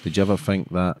 Did you ever think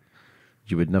that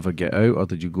you would never get out, or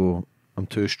did you go, I'm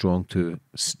too strong to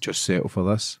just settle for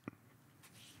this?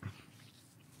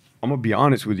 I'm going to be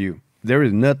honest with you. There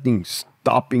is nothing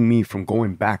stopping me from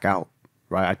going back out,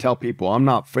 right? I tell people I'm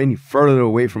not any further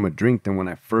away from a drink than when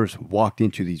I first walked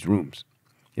into these rooms.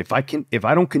 If I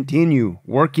don't continue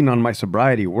working on my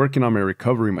sobriety, working on my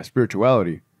recovery, my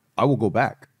spirituality, I will go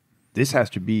back. This has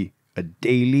to be a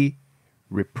daily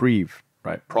reprieve,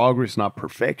 right? Progress, not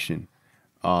perfection.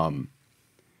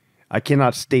 I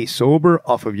cannot stay sober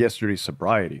off of yesterday's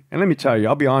sobriety. And let me tell you,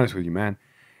 I'll be honest with you, man.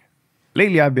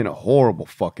 Lately, I've been a horrible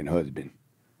fucking husband,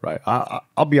 right?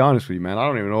 I'll be honest with you, man. I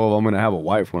don't even know if I'm going to have a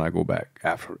wife when I go back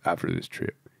after this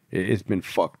trip. It's been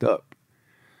fucked up.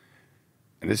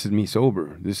 And this is me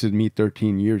sober. This is me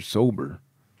 13 years sober.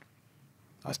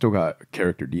 I still got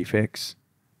character defects.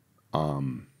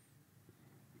 But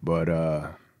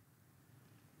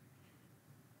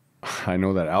I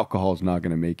know that alcohol is not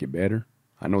going to make it better.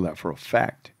 I know that for a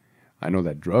fact. I know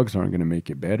that drugs aren't going to make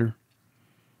it better.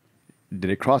 Did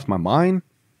it cross my mind?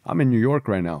 I'm in New York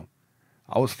right now.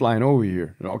 I was flying over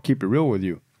here, and I'll keep it real with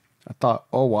you. I thought,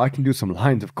 oh, well, I can do some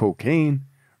lines of cocaine,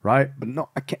 right? But no,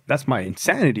 I can't. That's my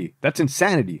insanity. That's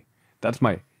insanity. That's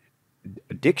my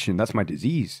addiction. That's my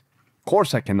disease. Of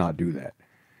course I cannot do that.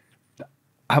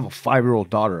 I have a 5-year-old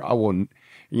daughter. I will,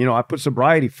 I put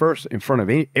sobriety first in front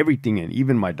of everything, and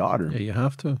even my daughter. Yeah, you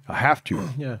have to. I have to.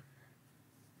 Yeah.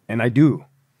 And I do.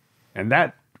 And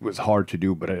that was hard to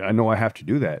do, but I know I have to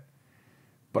do that.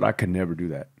 But I could never do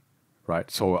that, right?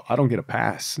 So I don't get a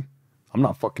pass. I'm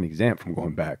not fucking exempt from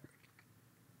going back.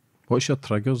 What's your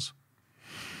triggers?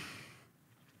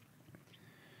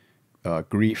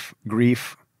 Grief,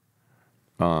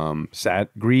 sad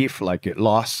grief, like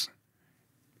loss.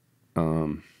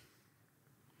 I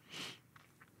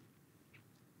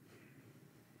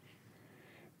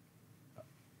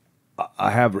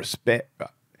have respect.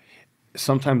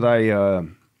 Sometimes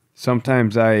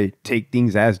I take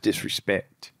things as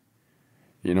disrespect.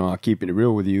 I'll keep it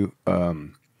real with you.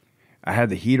 I had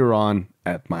the heater on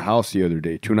at my house the other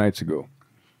day, 2 nights ago.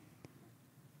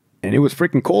 And it was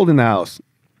freaking cold in the house.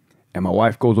 And my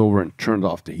wife goes over and turns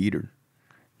off the heater.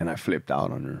 And I flipped out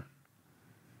on her.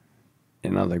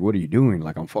 And I was like, what are you doing?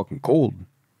 Like, I'm fucking cold,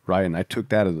 right? And I took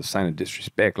that as a sign of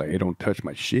disrespect. Like, hey, don't touch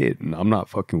my shit. And I'm not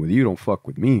fucking with you. Don't fuck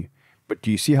with me. But do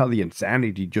you see how the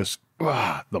insanity just,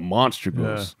 the monster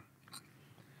goes?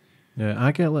 Yeah,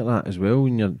 I get like that as well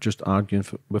when you're just arguing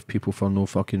with people for no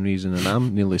fucking reason. And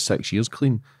I'm nearly 6 years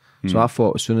clean. So I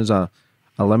thought as soon as I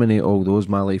eliminate all those,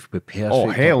 my life will be perfect. Oh,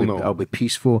 hell no. I'll be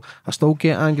peaceful. I still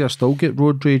get angry. I still get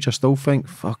road rage. I still think,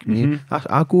 fuck me.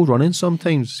 I go running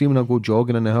sometimes. See, when I go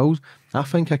jogging in the hills, I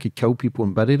think I could kill people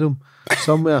and bury them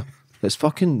somewhere.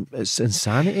 It's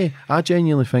insanity. I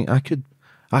genuinely think I could,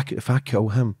 if I kill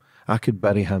him, I could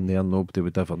bury him there. Nobody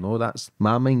would ever know. That's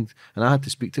my mind. And I had to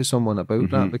speak to someone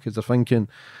about that because they're thinking,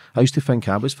 I used to think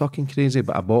I was fucking crazy,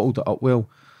 but I bottled it up well.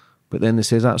 But then they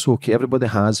says that's okay. Everybody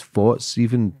has thoughts,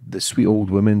 even the sweet old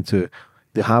women,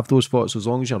 they have those thoughts as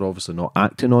long as you're obviously not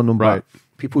acting on them. Right. But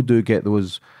people do get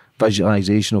those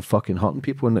visualization of fucking hurting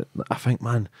people. And I think,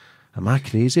 man, am I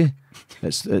crazy?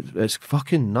 It's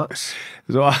fucking nuts.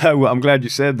 So I'm glad you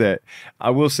said that. I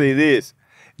will say this,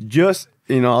 just,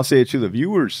 I'll say it to the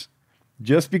viewers.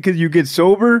 Just because you get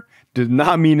sober does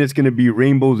not mean it's going to be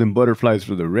rainbows and butterflies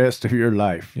for the rest of your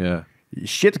life. Yeah.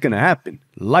 Shit's going to happen.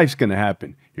 Life's going to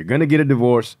happen. You're going to get a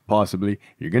divorce, possibly.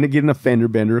 You're going to get an a fender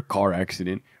bender, a car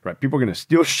accident, right? People are going to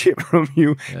steal shit from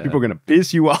you. Yeah. People are going to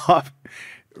piss you off.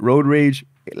 Road rage.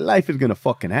 Life is going to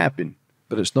fucking happen.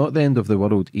 But it's not the end of the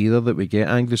world either that we get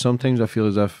angry. Sometimes I feel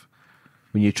as if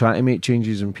when you try to make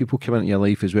changes and people come into your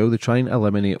life as well, they try and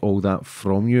eliminate all that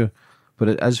from you. But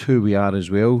it is who we are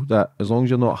as well, that as long as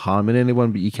you're not harming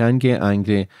anyone, but you can get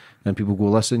angry and people go,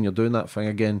 listen, you're doing that thing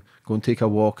again, go and take a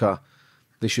walker.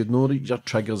 They should know that your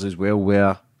triggers as well,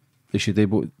 where they should be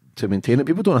able to maintain it.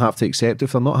 People don't have to accept it.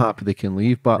 If they're not happy, they can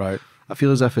leave. But right. I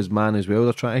feel as if as man as well,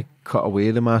 they're trying to cut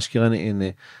away the masculinity and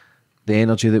the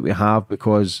energy that we have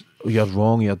because you're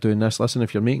wrong, you're doing this. Listen,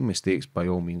 if you're making mistakes, by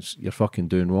all means, you're fucking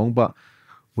doing wrong. But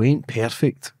we ain't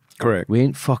perfect. Correct. We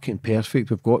ain't fucking perfect.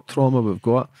 We've got trauma, we've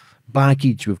got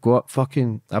baggage, we've got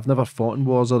fucking, I've never fought in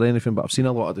wars or anything, but I've seen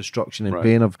a lot of destruction and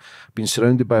pain. I've been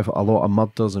surrounded by a lot of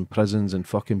murders and prisons and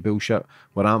fucking bullshit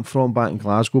where I'm from back in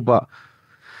Glasgow, but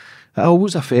it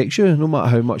always affects you. No matter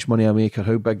how much money I make or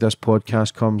how big this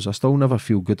podcast comes, I still never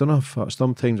feel good enough.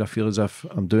 Sometimes I feel as if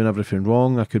I'm doing everything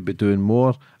wrong. I could be doing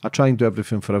more. I try and do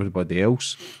everything for everybody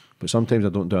else, but sometimes I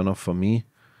don't do enough for me,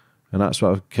 and that's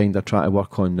what I kind of try to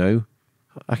work on now.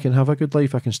 I can have a good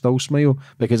life. I can still smile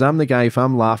because I'm the guy, if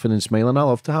I'm laughing and smiling, I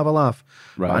love to have a laugh.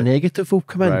 Right. But a negative will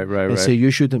come in and say,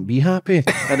 you shouldn't be happy.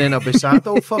 And then I'll be sad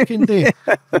all fucking day.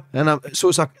 And so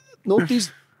it's like,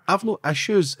 I've no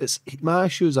issues. My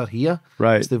issues are here.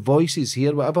 Right. It's the voices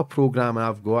here. Whatever program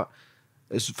I've got,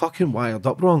 it's fucking wired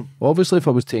up wrong. Obviously, if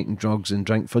I was taking drugs and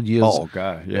drink for years, oh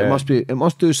god, yeah, it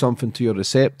must do something to your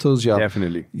receptors.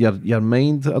 Definitely. Your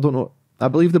mind. I don't know. I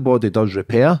believe the body does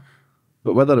repair.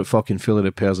 But whether it fucking fully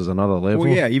repairs is another level. Well,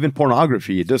 yeah, even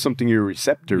pornography, it does something to your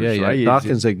receptors, right? It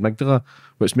darkens the amygdala,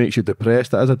 which makes you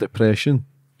depressed. That is a depression.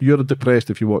 You're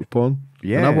depressed if you watch porn.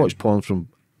 Yeah. And I watched porn from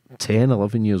 10,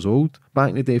 11 years old, back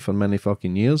in the day for many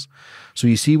fucking years. So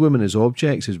you see women as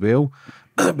objects as well,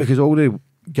 because all the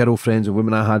girlfriends and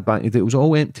women I had back in the day, it was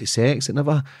all empty sex. It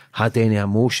never had any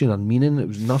emotion or meaning. It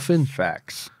was nothing.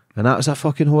 Facts. And that's a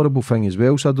fucking horrible thing as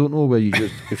well. So I don't know where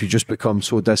if you just become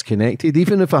so disconnected.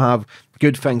 Even if I have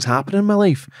good things happen in my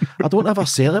life, I don't ever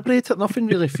celebrate it. Nothing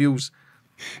really feels.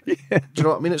 Yeah. Do you know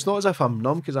what I mean? It's not as if I'm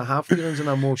numb because I have feelings and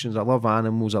emotions. I love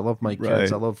animals. I love my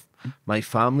kids. I love my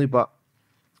family. But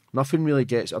nothing really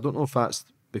gets. I don't know if that's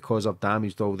because I've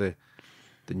damaged all the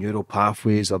neural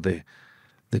pathways or the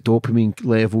dopamine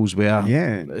levels where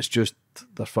it's just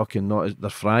they're fucking not. They're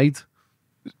fried.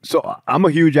 So I'm a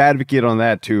huge advocate on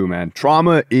that too, man.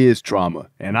 Trauma is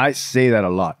trauma. And I say that a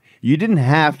lot. You didn't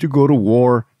have to go to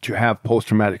war to have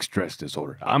post-traumatic stress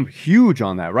disorder. I'm huge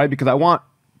on that, right? Because I want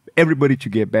everybody to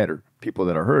get better. People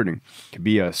that are hurting. It could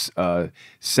be a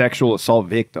sexual assault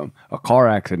victim, a car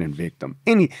accident victim,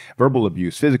 any verbal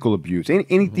abuse, physical abuse,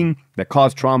 anything that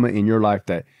caused trauma in your life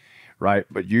that, right?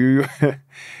 But you're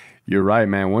right,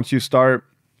 man. Once you start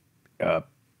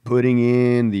putting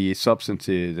in the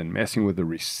substances and messing with the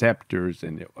receptors,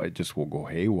 and it just will go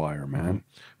haywire, man.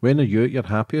 When are you at your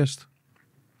happiest?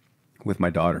 With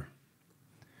my daughter.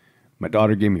 My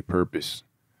daughter gave me purpose.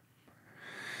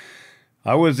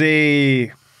 I was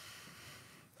a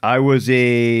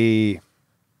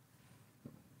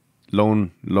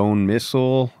lone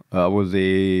missile. I was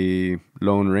a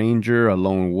lone ranger, a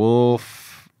lone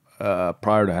wolf,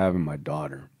 prior to having my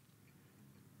daughter.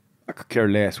 I could care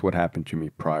less what happened to me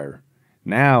prior.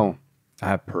 Now, I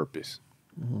have purpose.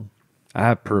 Mm-hmm. I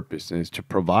have purpose, and it's to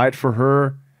provide for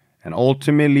her and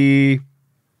ultimately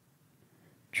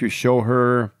to show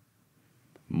her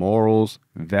morals,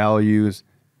 values,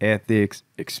 ethics,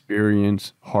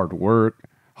 experience, hard work,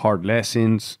 hard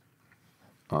lessons.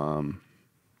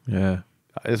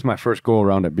 It's my first go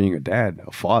around at being a dad,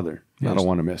 a father. I don't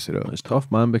want to mess it up. It's tough,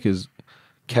 man, because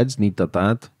kids need their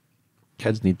dad.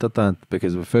 Kids need their dad,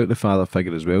 because without the father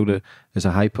figure as well, there's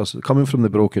a high person coming from the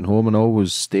broken home, and I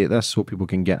always state this so people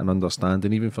can get an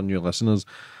understanding, even for new listeners.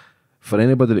 For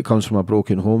anybody that comes from a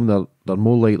broken home, they're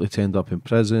more likely to end up in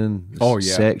prison,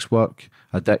 sex work,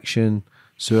 addiction,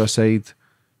 suicide,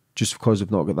 just because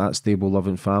they've not got that stable,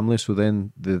 loving family. So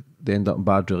then they end up in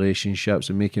bad relationships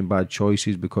and making bad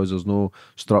choices because there's no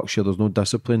structure, there's no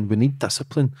discipline. We need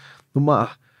discipline. No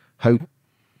matter how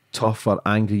tough or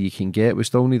angry you can get, we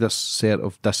still need a set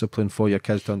of discipline for your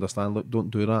kids to understand, look, don't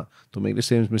do that. Don't make the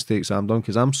same mistakes I'm done,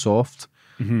 because I'm soft.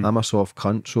 I'm a soft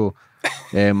cunt, so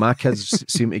my kids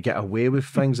seem to get away with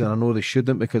things, and I know they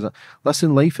shouldn't, because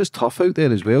listen, life is tough out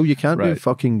there as well. You can't be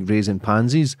fucking raising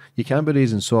pansies. You can't be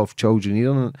raising soft children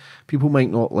either. And people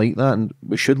might not like that, and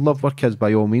we should love our kids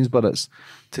by all means, but it's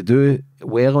to do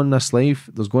well in this life.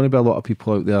 There's going to be a lot of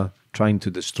people out there trying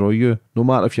to destroy you, no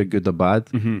matter if you're good or bad.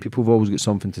 People have always got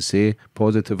something to say,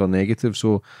 positive or negative.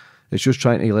 So it's just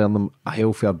trying to learn them a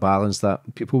healthier balance,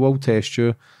 that people will test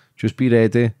you. Just be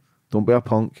ready. Don't be a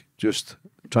punk. Just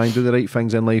try and do the right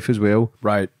things in life as well.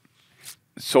 Right.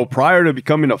 So prior to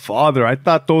becoming a father, I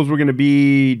thought those were going to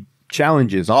be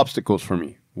challenges, obstacles for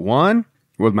me. One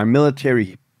was my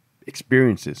military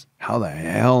experiences. How the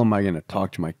hell am I going to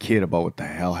talk to my kid about what the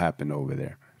hell happened over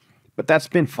there? But that's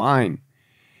been fine.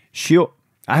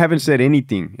 I haven't said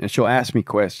anything, and she'll ask me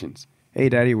questions. Hey,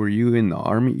 Daddy, were you in the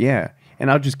Army? Yeah.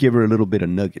 And I'll just give her a little bit of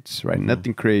nuggets, right?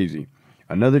 Nothing crazy.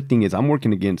 Another thing is I'm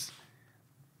working against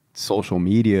social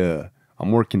media.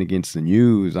 I'm working against the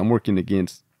news. I'm working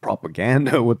against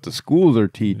propaganda, what the schools are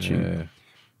teaching. Yeah.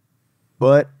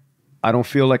 But I don't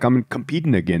feel like I'm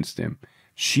competing against them.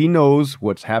 She knows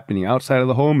what's happening outside of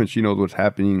the home, and she knows what's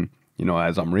happening,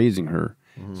 as I'm raising her.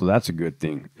 So that's a good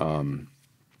thing.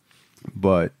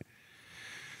 But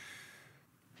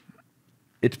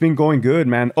it's been going good,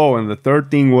 man. Oh, and the third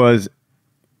thing was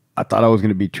I thought I was going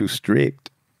to be too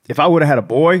strict. If I would have had a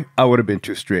boy, I would have been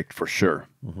too strict for sure.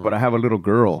 But I have a little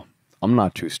girl. I'm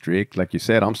not too strict. Like you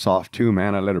said, I'm soft too,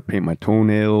 man. I let her paint my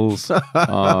toenails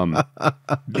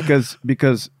because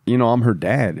I'm her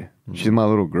dad. She's my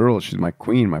little girl. She's my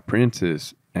queen, my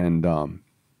princess. And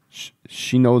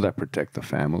she knows I protect the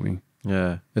family.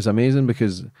 Yeah. It's amazing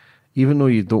because even though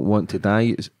you don't want to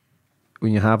die,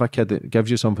 when you have a kid, it gives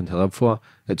you something to live for.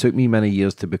 It took me many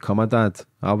years to become a dad.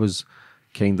 I was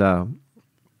kind of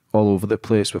all over the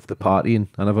place with the partying.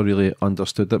 I never really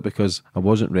understood it because I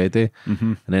wasn't ready.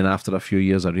 And then after a few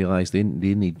years, I realised they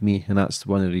need me. And that's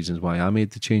one of the reasons why I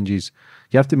made the changes.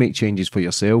 You have to make changes for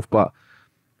yourself, but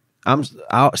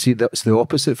see, that's the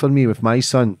opposite for me with my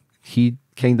son. He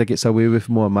kind of gets away with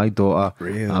more. My daughter,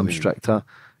 really? I'm stricter,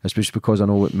 especially because I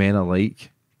know what men are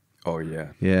like. Oh, yeah.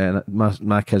 Yeah, and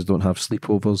my kids don't have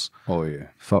sleepovers. Oh, yeah.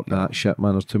 Fuck that shit,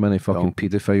 man. There's too many fucking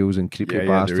paedophiles and creepy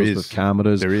bastards with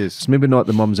cameras. There is. It's maybe not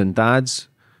the mums and dads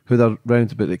who they're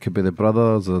round, but it could be the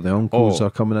brothers or the uncles who are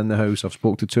coming in the house. I've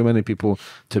spoke to too many people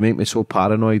to make me so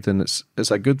paranoid, and it's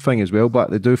a good thing as well,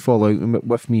 but they do fall out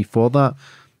with me for that.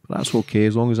 But that's okay.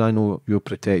 As long as I know you're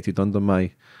protected under my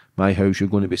house, you're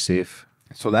going to be safe.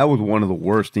 So that was one of the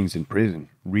worst things in prison.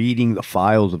 Reading the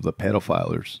files of the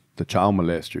pedophilers, the child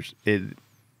molesters.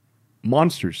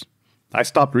 Monsters. I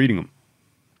stopped reading them.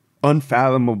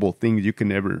 Unfathomable things you can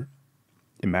never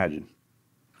imagine.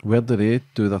 Where do they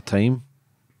do their time?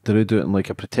 Do they do it in like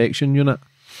a protection unit?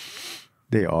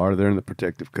 They are. They're in the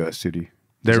protective custody.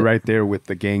 They're right there with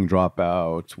the gang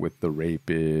dropouts, with the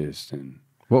rapists. And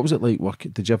what was it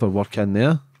like? Did you ever work in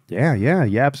there? Yeah,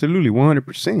 absolutely,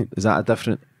 100%. Is that a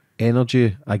different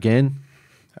energy again?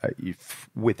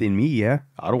 Within me, yeah.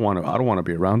 I don't want to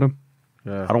be around them.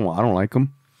 Yeah. I don't like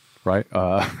them. Right?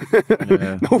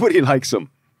 Nobody likes them.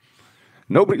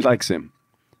 Nobody likes him.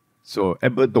 So,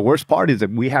 but the worst part is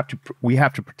that we have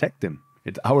to protect him.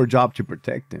 It's our job to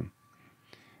protect him.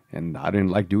 And I didn't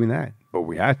like doing that, but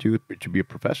we had to be a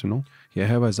professional. Yeah,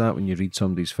 how is that when you read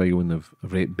somebody's file and they've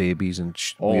raped babies and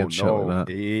weird shit like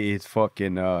that? It's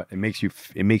fucking. It makes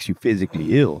you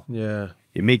physically ill. Yeah.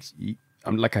 It makes.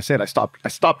 Like I said, I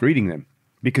stopped reading them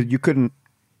because you couldn't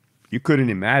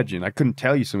imagine. I couldn't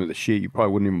tell you some of the shit. You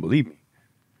probably wouldn't even believe me,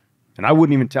 and I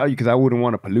wouldn't even tell you because I wouldn't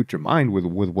want to pollute your mind with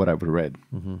what I've read,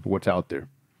 what's out there.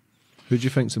 Who do you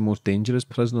think's the most dangerous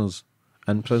prisoners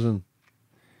in prison?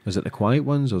 Is it the quiet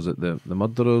ones, or is it the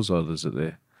murderers, or is it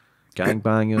the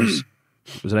gangbangers?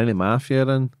 Was there any mafia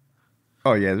in?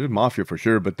 Oh yeah, there's mafia for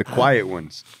sure, but the quiet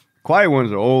ones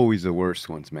are always the worst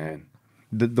ones, man.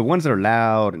 The ones that are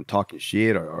loud and talking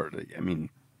shit are I mean,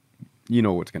 you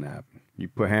know what's gonna happen. You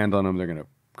put hands on them, they're gonna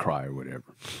cry or whatever.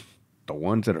 The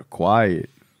ones that are quiet,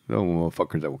 they're the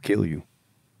motherfuckers that will kill you.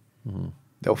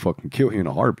 They'll fucking kill you in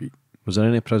a heartbeat. Was there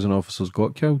any prison officers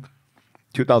got killed?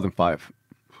 2005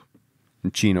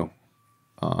 in Chino.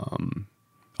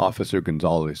 Officer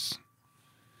Gonzalez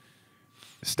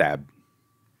stabbed.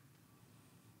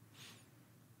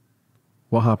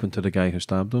 What happened to the guy who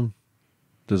stabbed him?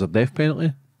 There's a death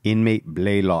penalty? Inmate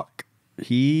Blaylock.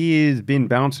 He has been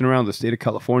bouncing around the state of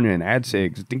California in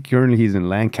ADSEGs. I think currently he's in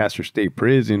Lancaster State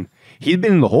Prison. He's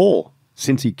been in the hole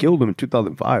since he killed him in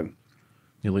 2005.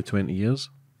 Nearly 20 years?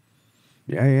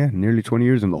 Yeah. Nearly 20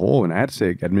 years in the hole in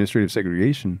ADSEG, administrative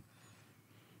segregation.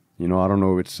 You know, I don't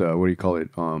know if it's, what do you call it?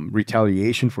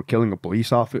 Retaliation for killing a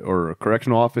police officer or a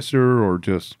correctional officer, or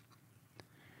just,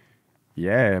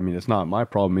 yeah, I mean, it's not my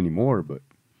problem anymore, but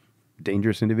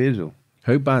dangerous individual.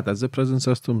 How bad is the prison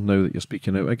system now that you're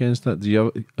speaking out against it?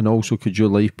 And also, could your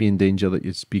life be in danger that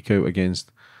you speak out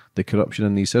against the corruption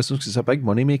in these systems? Because it's a big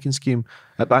money-making scheme.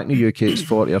 Back in the UK, it's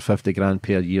 40 or 50 grand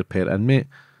per year per inmate.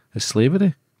 It's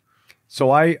slavery.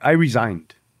 So I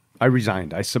resigned.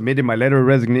 I submitted my letter of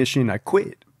resignation. I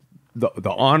quit.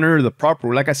 The honor, the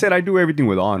proper, like I said, I do everything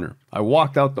with honor. I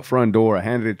walked out the front door, I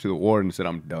handed it to the warden and said,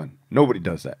 I'm done. Nobody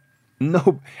does that.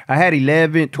 No, I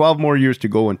had 12 more years to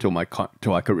go until I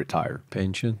could retire.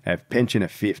 Pension. I have pension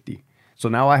at 50. So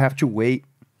now I have to wait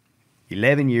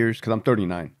 11 years because I'm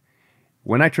 39.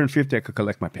 When I turn 50, I could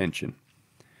collect my pension.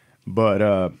 But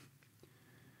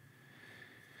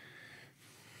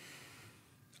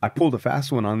I pulled a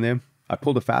fast one on them.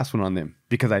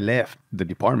 Because I left the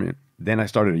department. Then I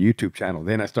started a YouTube channel.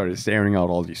 Then I started staring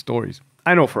out all these stories.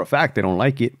 I know for a fact they don't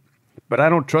like it, but I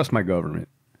don't trust my government.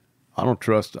 I don't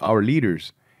trust our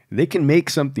leaders. They can make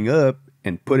something up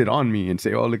and put it on me and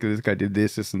say, oh, look at this guy did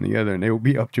this, this, and the other. And it will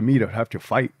be up to me to have to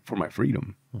fight for my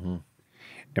freedom. Mm-hmm.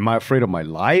 Am I afraid of my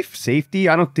life, safety?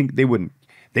 I don't think they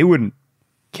wouldn't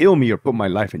kill me or put my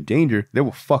life in danger. They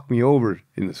will fuck me over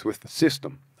with the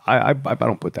system. I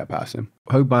don't put that past them.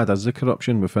 How bad is the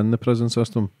corruption within the prison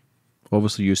system?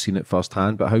 Obviously, you've seen it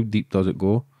firsthand, but how deep does it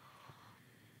go?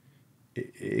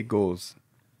 It goes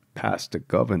past the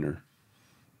governor.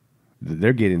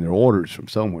 They're getting their orders from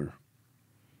somewhere.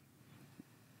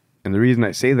 And the reason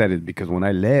I say that is because when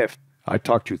I left, I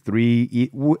talked to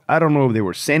I don't know if they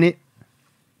were Senate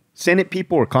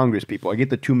people or Congress people. I get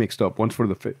the two mixed up. One's for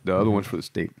the other one's for the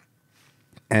state.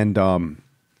 And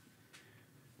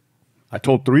I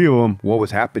told 3 of them what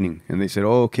was happening. And they said,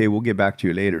 oh, okay, we'll get back to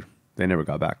you later. They never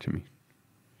got back to me.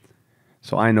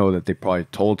 So I know that they probably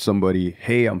told somebody,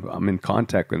 hey, I'm in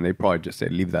contact. And they probably just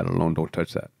said, leave that alone. Don't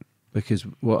touch that. Because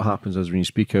what happens is when you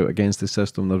speak out against the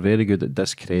system, they're very good at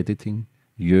discrediting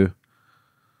you,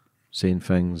 saying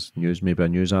things, maybe a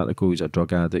news article, he's a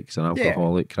drug addict, he's an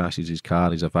alcoholic, crashes his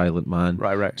car, he's a violent man.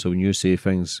 Right. So when you say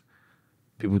things,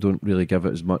 people don't really give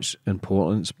it as much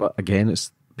importance. But again,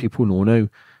 it's people know now,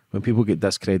 when people get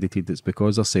discredited, it's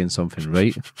because they're saying something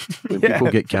right. When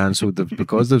people get cancelled, it's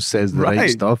because they've said the right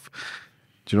stuff.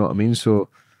 Do you know what I mean? So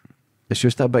it's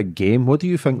just a big game. What do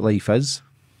you think life is?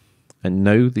 And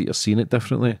now that you're seeing it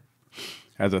differently?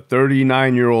 As a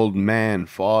 39-year-old man,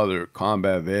 father,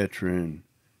 combat veteran,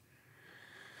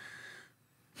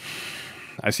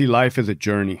 I see life as a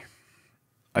journey.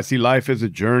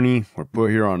 We're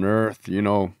put here on earth. You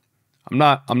know, I'm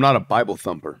not a Bible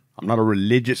thumper. I'm not a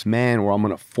religious man where I'm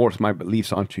going to force my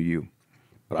beliefs onto you.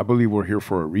 But I believe we're here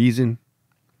for a reason.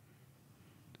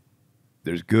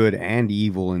 There's good and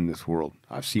evil in this world.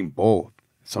 I've seen both.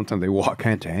 Sometimes they walk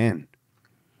hand to hand.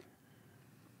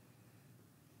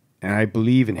 And I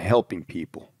believe in helping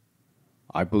people.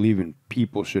 I believe in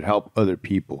people should help other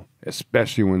people,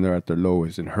 especially when they're at their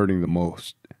lowest and hurting the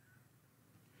most.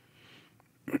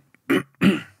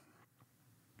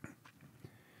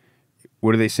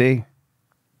 What do they say?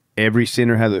 Every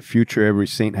sinner has a future, every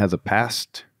saint has a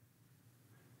past.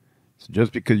 So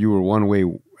just because you were one way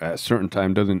at a certain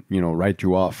time doesn't, write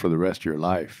you off for the rest of your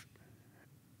life.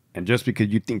 And just because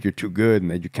you think you're too good and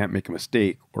that you can't make a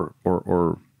mistake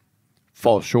or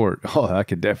fall short, that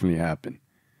could definitely happen.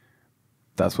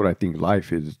 That's what I think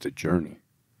life is. It's a journey.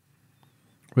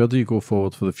 Where do you go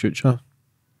forward for the future?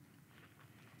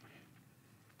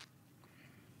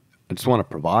 I just want to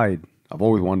provide. I've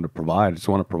always wanted to provide. I just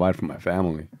want to provide for my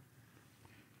family.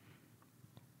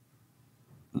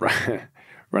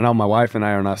 Right now, my wife and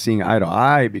I are not seeing eye to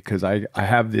eye because I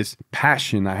have this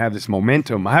passion. I have this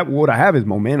momentum. What I have is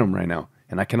momentum right now,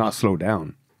 and I cannot slow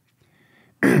down.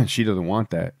 She doesn't want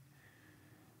that.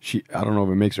 I don't know if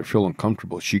it makes her feel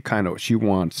uncomfortable. She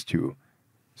wants to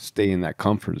stay in that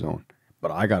comfort zone,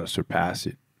 but I got to surpass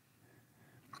it.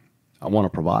 I want to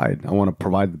provide. I want to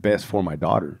provide the best for my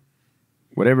daughter,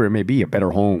 whatever it may be, a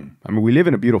better home. I mean, we live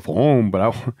in a beautiful home, but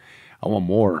I want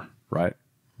more, right?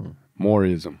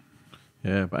 Moreism.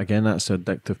 Yeah, but again, that's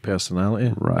addictive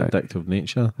personality, right? Addictive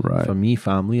nature. Right. For me,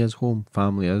 family is home.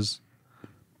 Family is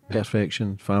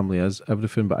perfection. Family is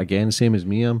everything. But again, same as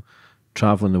me, I'm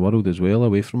traveling the world as well,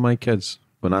 away from my kids.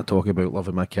 When I talk about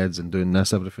loving my kids and doing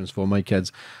this, everything's for my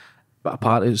kids. But a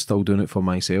part of it's still doing it for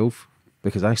myself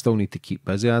because I still need to keep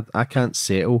busy. I can't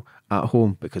settle at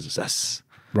home because it's this.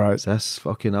 Right. It's this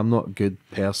fucking, I'm not a good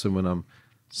person when I'm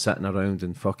sitting around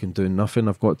and fucking doing nothing.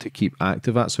 I've got to keep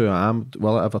active. That's who I am.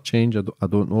 Will it ever change? I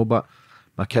don't know. But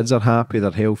my kids are happy.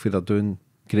 They're healthy. They're doing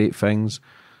great things.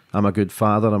 I'm a good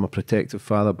father, I'm a protective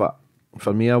father, but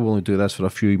for me, I will only do this for a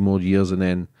few more years and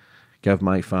then give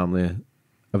my family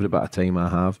every bit of time I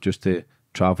have just to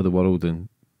travel the world and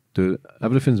do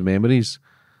everything's memories.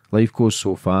 Life goes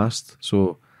so fast,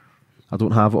 so I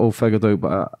don't have it all figured out,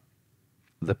 but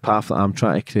the path that I'm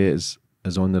trying to create is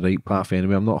on the right path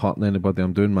anyway. I'm not hurting anybody,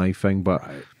 I'm doing my thing, but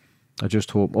I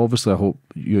just hope, obviously I hope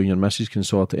you and your missus can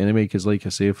sort it anyway, because like I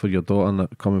say, for your daughter,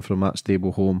 coming from that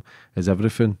stable home is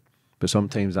everything. But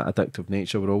sometimes that addictive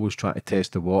nature, we're always trying to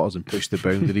test the waters and push the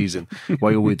boundaries, and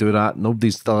while we do that,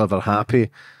 nobody's still ever happy.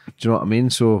 Do you know what I mean?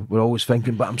 So we're always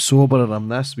thinking, but I'm sober or I'm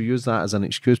this. We use that as an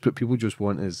excuse, but people just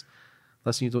want is,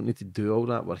 listen, you don't need to do all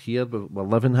that. We're here, we're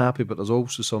living happy, but there's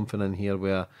also something in here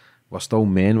where we're still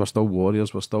men, we're still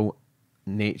warriors, we're still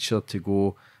nature to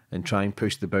go and try and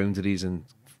push the boundaries and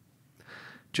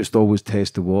just always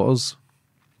test the waters,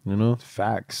 you know?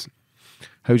 Facts.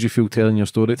 How do you feel telling your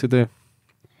story today?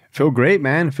 Feel great,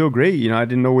 man. Feel great. You know, I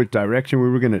didn't know which direction we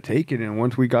were going to take it. And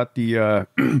once we got the,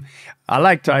 I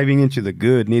like diving into the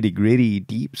good, nitty gritty,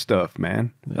 deep stuff,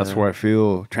 man. Yeah. That's where I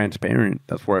feel transparent.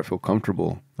 That's where I feel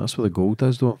comfortable. That's what the gold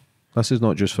is, though. This is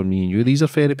not just for me and you. These are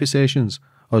therapy sessions.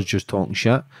 Us just talking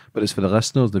shit. But it's for the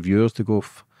listeners, the viewers to go,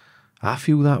 I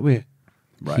feel that way.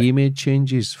 Right. He made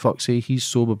changes. Fuck say he's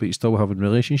sober, but he's still having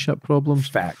relationship problems.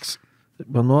 Facts.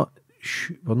 We're not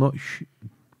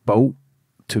built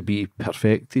to be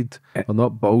perfected. We're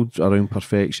not built around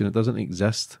perfection. It doesn't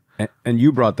exist. And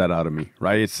you brought that out of me,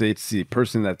 right? It's the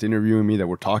person that's interviewing me, that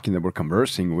we're talking, that we're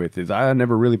conversing with. Is I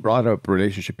never really brought up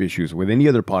relationship issues with any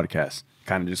other podcast.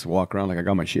 Kind of just walk around like I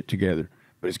got my shit together.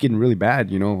 But it's getting really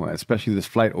bad, you know, especially this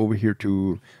flight over here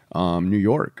to New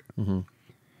York. Mm-hmm.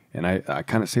 And I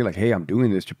kind of say like, hey, I'm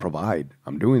doing this to provide.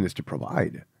 I'm doing this to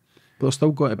provide. But there's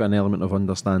still got to be an element of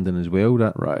understanding as well.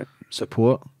 That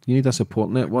support. You need a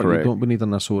support network. Correct. You don't be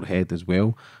needing a sore head as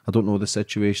well. I don't know the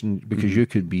situation, because you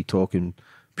could be talking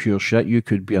pure shit. You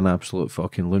could be an absolute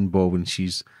fucking loon ball when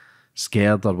she's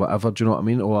scared or whatever. Do you know what I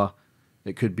mean? Or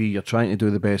it could be you're trying to do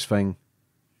the best thing.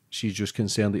 She's just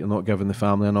concerned that you're not giving the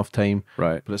family enough time.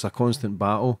 Right. But it's a constant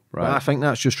battle. Right. But I think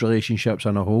that's just relationships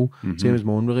in a whole. Mm-hmm. Same as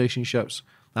my own relationships.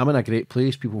 I'm in a great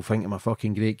place. People think I'm a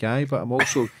fucking great guy, but I'm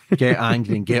also get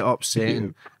angry and get upset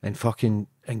and fucking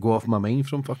and go off my mind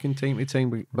from fucking time to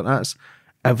time. But that's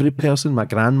every person. My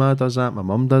grandma does that. My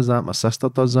mum does that. My sister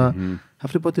does that. Mm-hmm.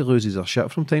 Everybody loses their shit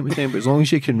from time to time. But as long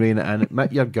as you can rein it in,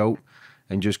 admit your guilt,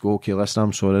 and just go, okay, listen,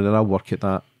 I'm sorry, then I'll work at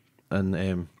that.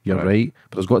 And you're right.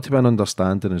 But there's got to be an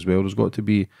understanding as well. There's got to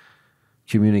be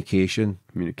communication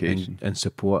and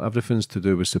support. Everything's to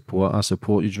do with support. I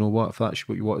support you. Do you know what? If that's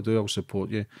what you want to do, I'll support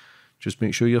you. Just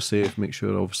make sure you're safe. Make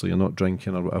sure, obviously, you're not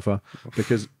drinking or whatever.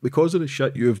 Because of the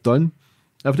shit you've done,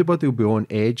 everybody will be on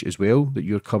edge as well, that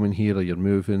you're coming here or you're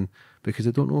moving, because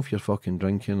they don't know if you're fucking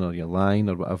drinking or you're lying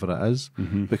or whatever it is.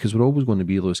 Mm-hmm. Because we're always going to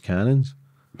be loose cannons.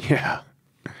 Yeah.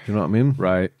 Do you know what I mean?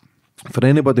 Right. For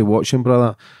anybody watching,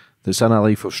 brother, that's in a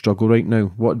life of struggle right now,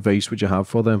 what advice would you have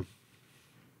for them?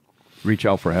 Reach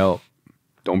out for help.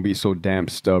 Don't be so damn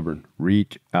stubborn.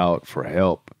 Reach out for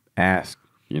help. Ask,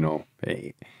 you know,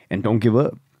 hey, and don't give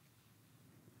up.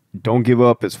 Don't give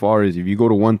up as far as if you go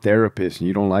to one therapist and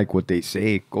you don't like what they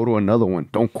say, go to another one.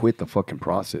 Don't quit the fucking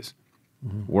process.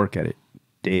 Mm-hmm. Work at it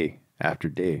day after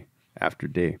day after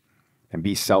day. And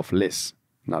be selfless,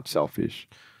 not selfish.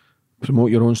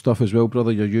 Promote your own stuff as well,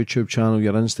 brother. Your YouTube channel,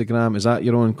 your Instagram. Is that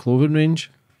your own clothing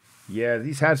range? Yeah,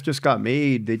 these hats just got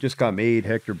made. They just got made,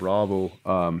 Hector Bravo.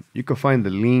 You can find the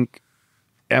link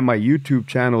at my YouTube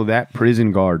channel, That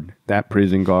Prison Guard. That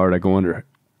Prison Guard. I go under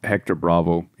Hector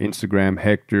Bravo. Instagram,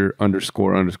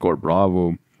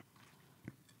 Hector__Bravo.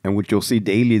 And what you'll see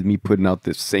daily is me putting out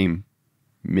this same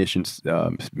mission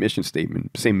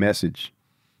statement, same message.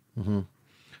 Mm-hmm.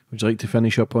 Would you like to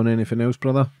finish up on anything else,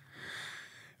 brother?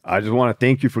 I just want to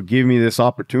thank you for giving me this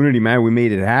opportunity, man. We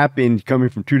made it happen, coming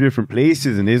from two different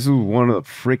places, and this was one of the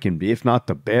freaking, if not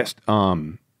the best,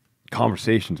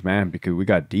 conversations, man, because we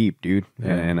got deep, dude.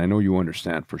 Yeah. And I know you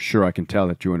understand. For sure, I can tell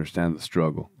that you understand the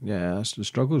struggle. Yeah, the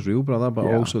struggle's real, brother, but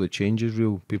also the change is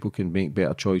real. People can make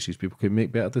better choices. People can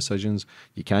make better decisions.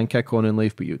 You can kick on in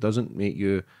life, but it doesn't make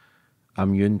you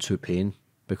immune to pain,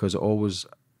 because it always...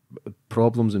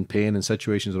 problems and pain and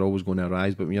situations are always going to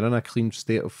arise, but when you're in a clean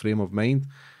state of frame of mind,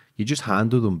 you just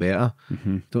handle them better.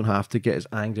 Mm-hmm. Don't have to get as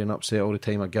angry and upset all the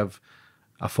time, or give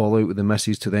a fallout with the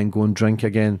missus to then go and drink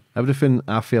again. Everything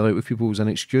I fell out with people was an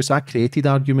excuse. I created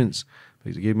arguments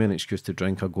because it gave me an excuse to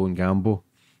drink or go and gamble.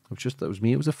 It was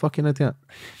me. It was a fucking idiot.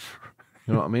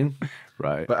 You know what I mean?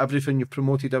 Right. But everything, you've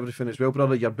promoted everything as well,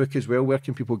 brother. Your book as well. Where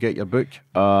can people get your book?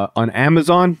 On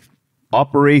Amazon,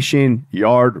 Operation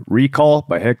Yard Recall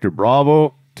by Hector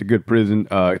Bravo. It's a good prison.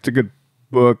 It's a good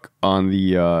book on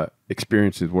the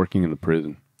experiences working in the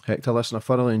prison. Hector, listen, I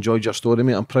thoroughly enjoyed your story,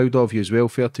 mate. I'm proud of you as well,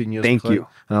 13 years. Thank you.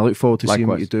 And I look forward to seeing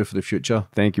what Likewise. you do for the future.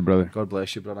 Thank you, brother. God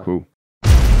bless you, brother. Cool.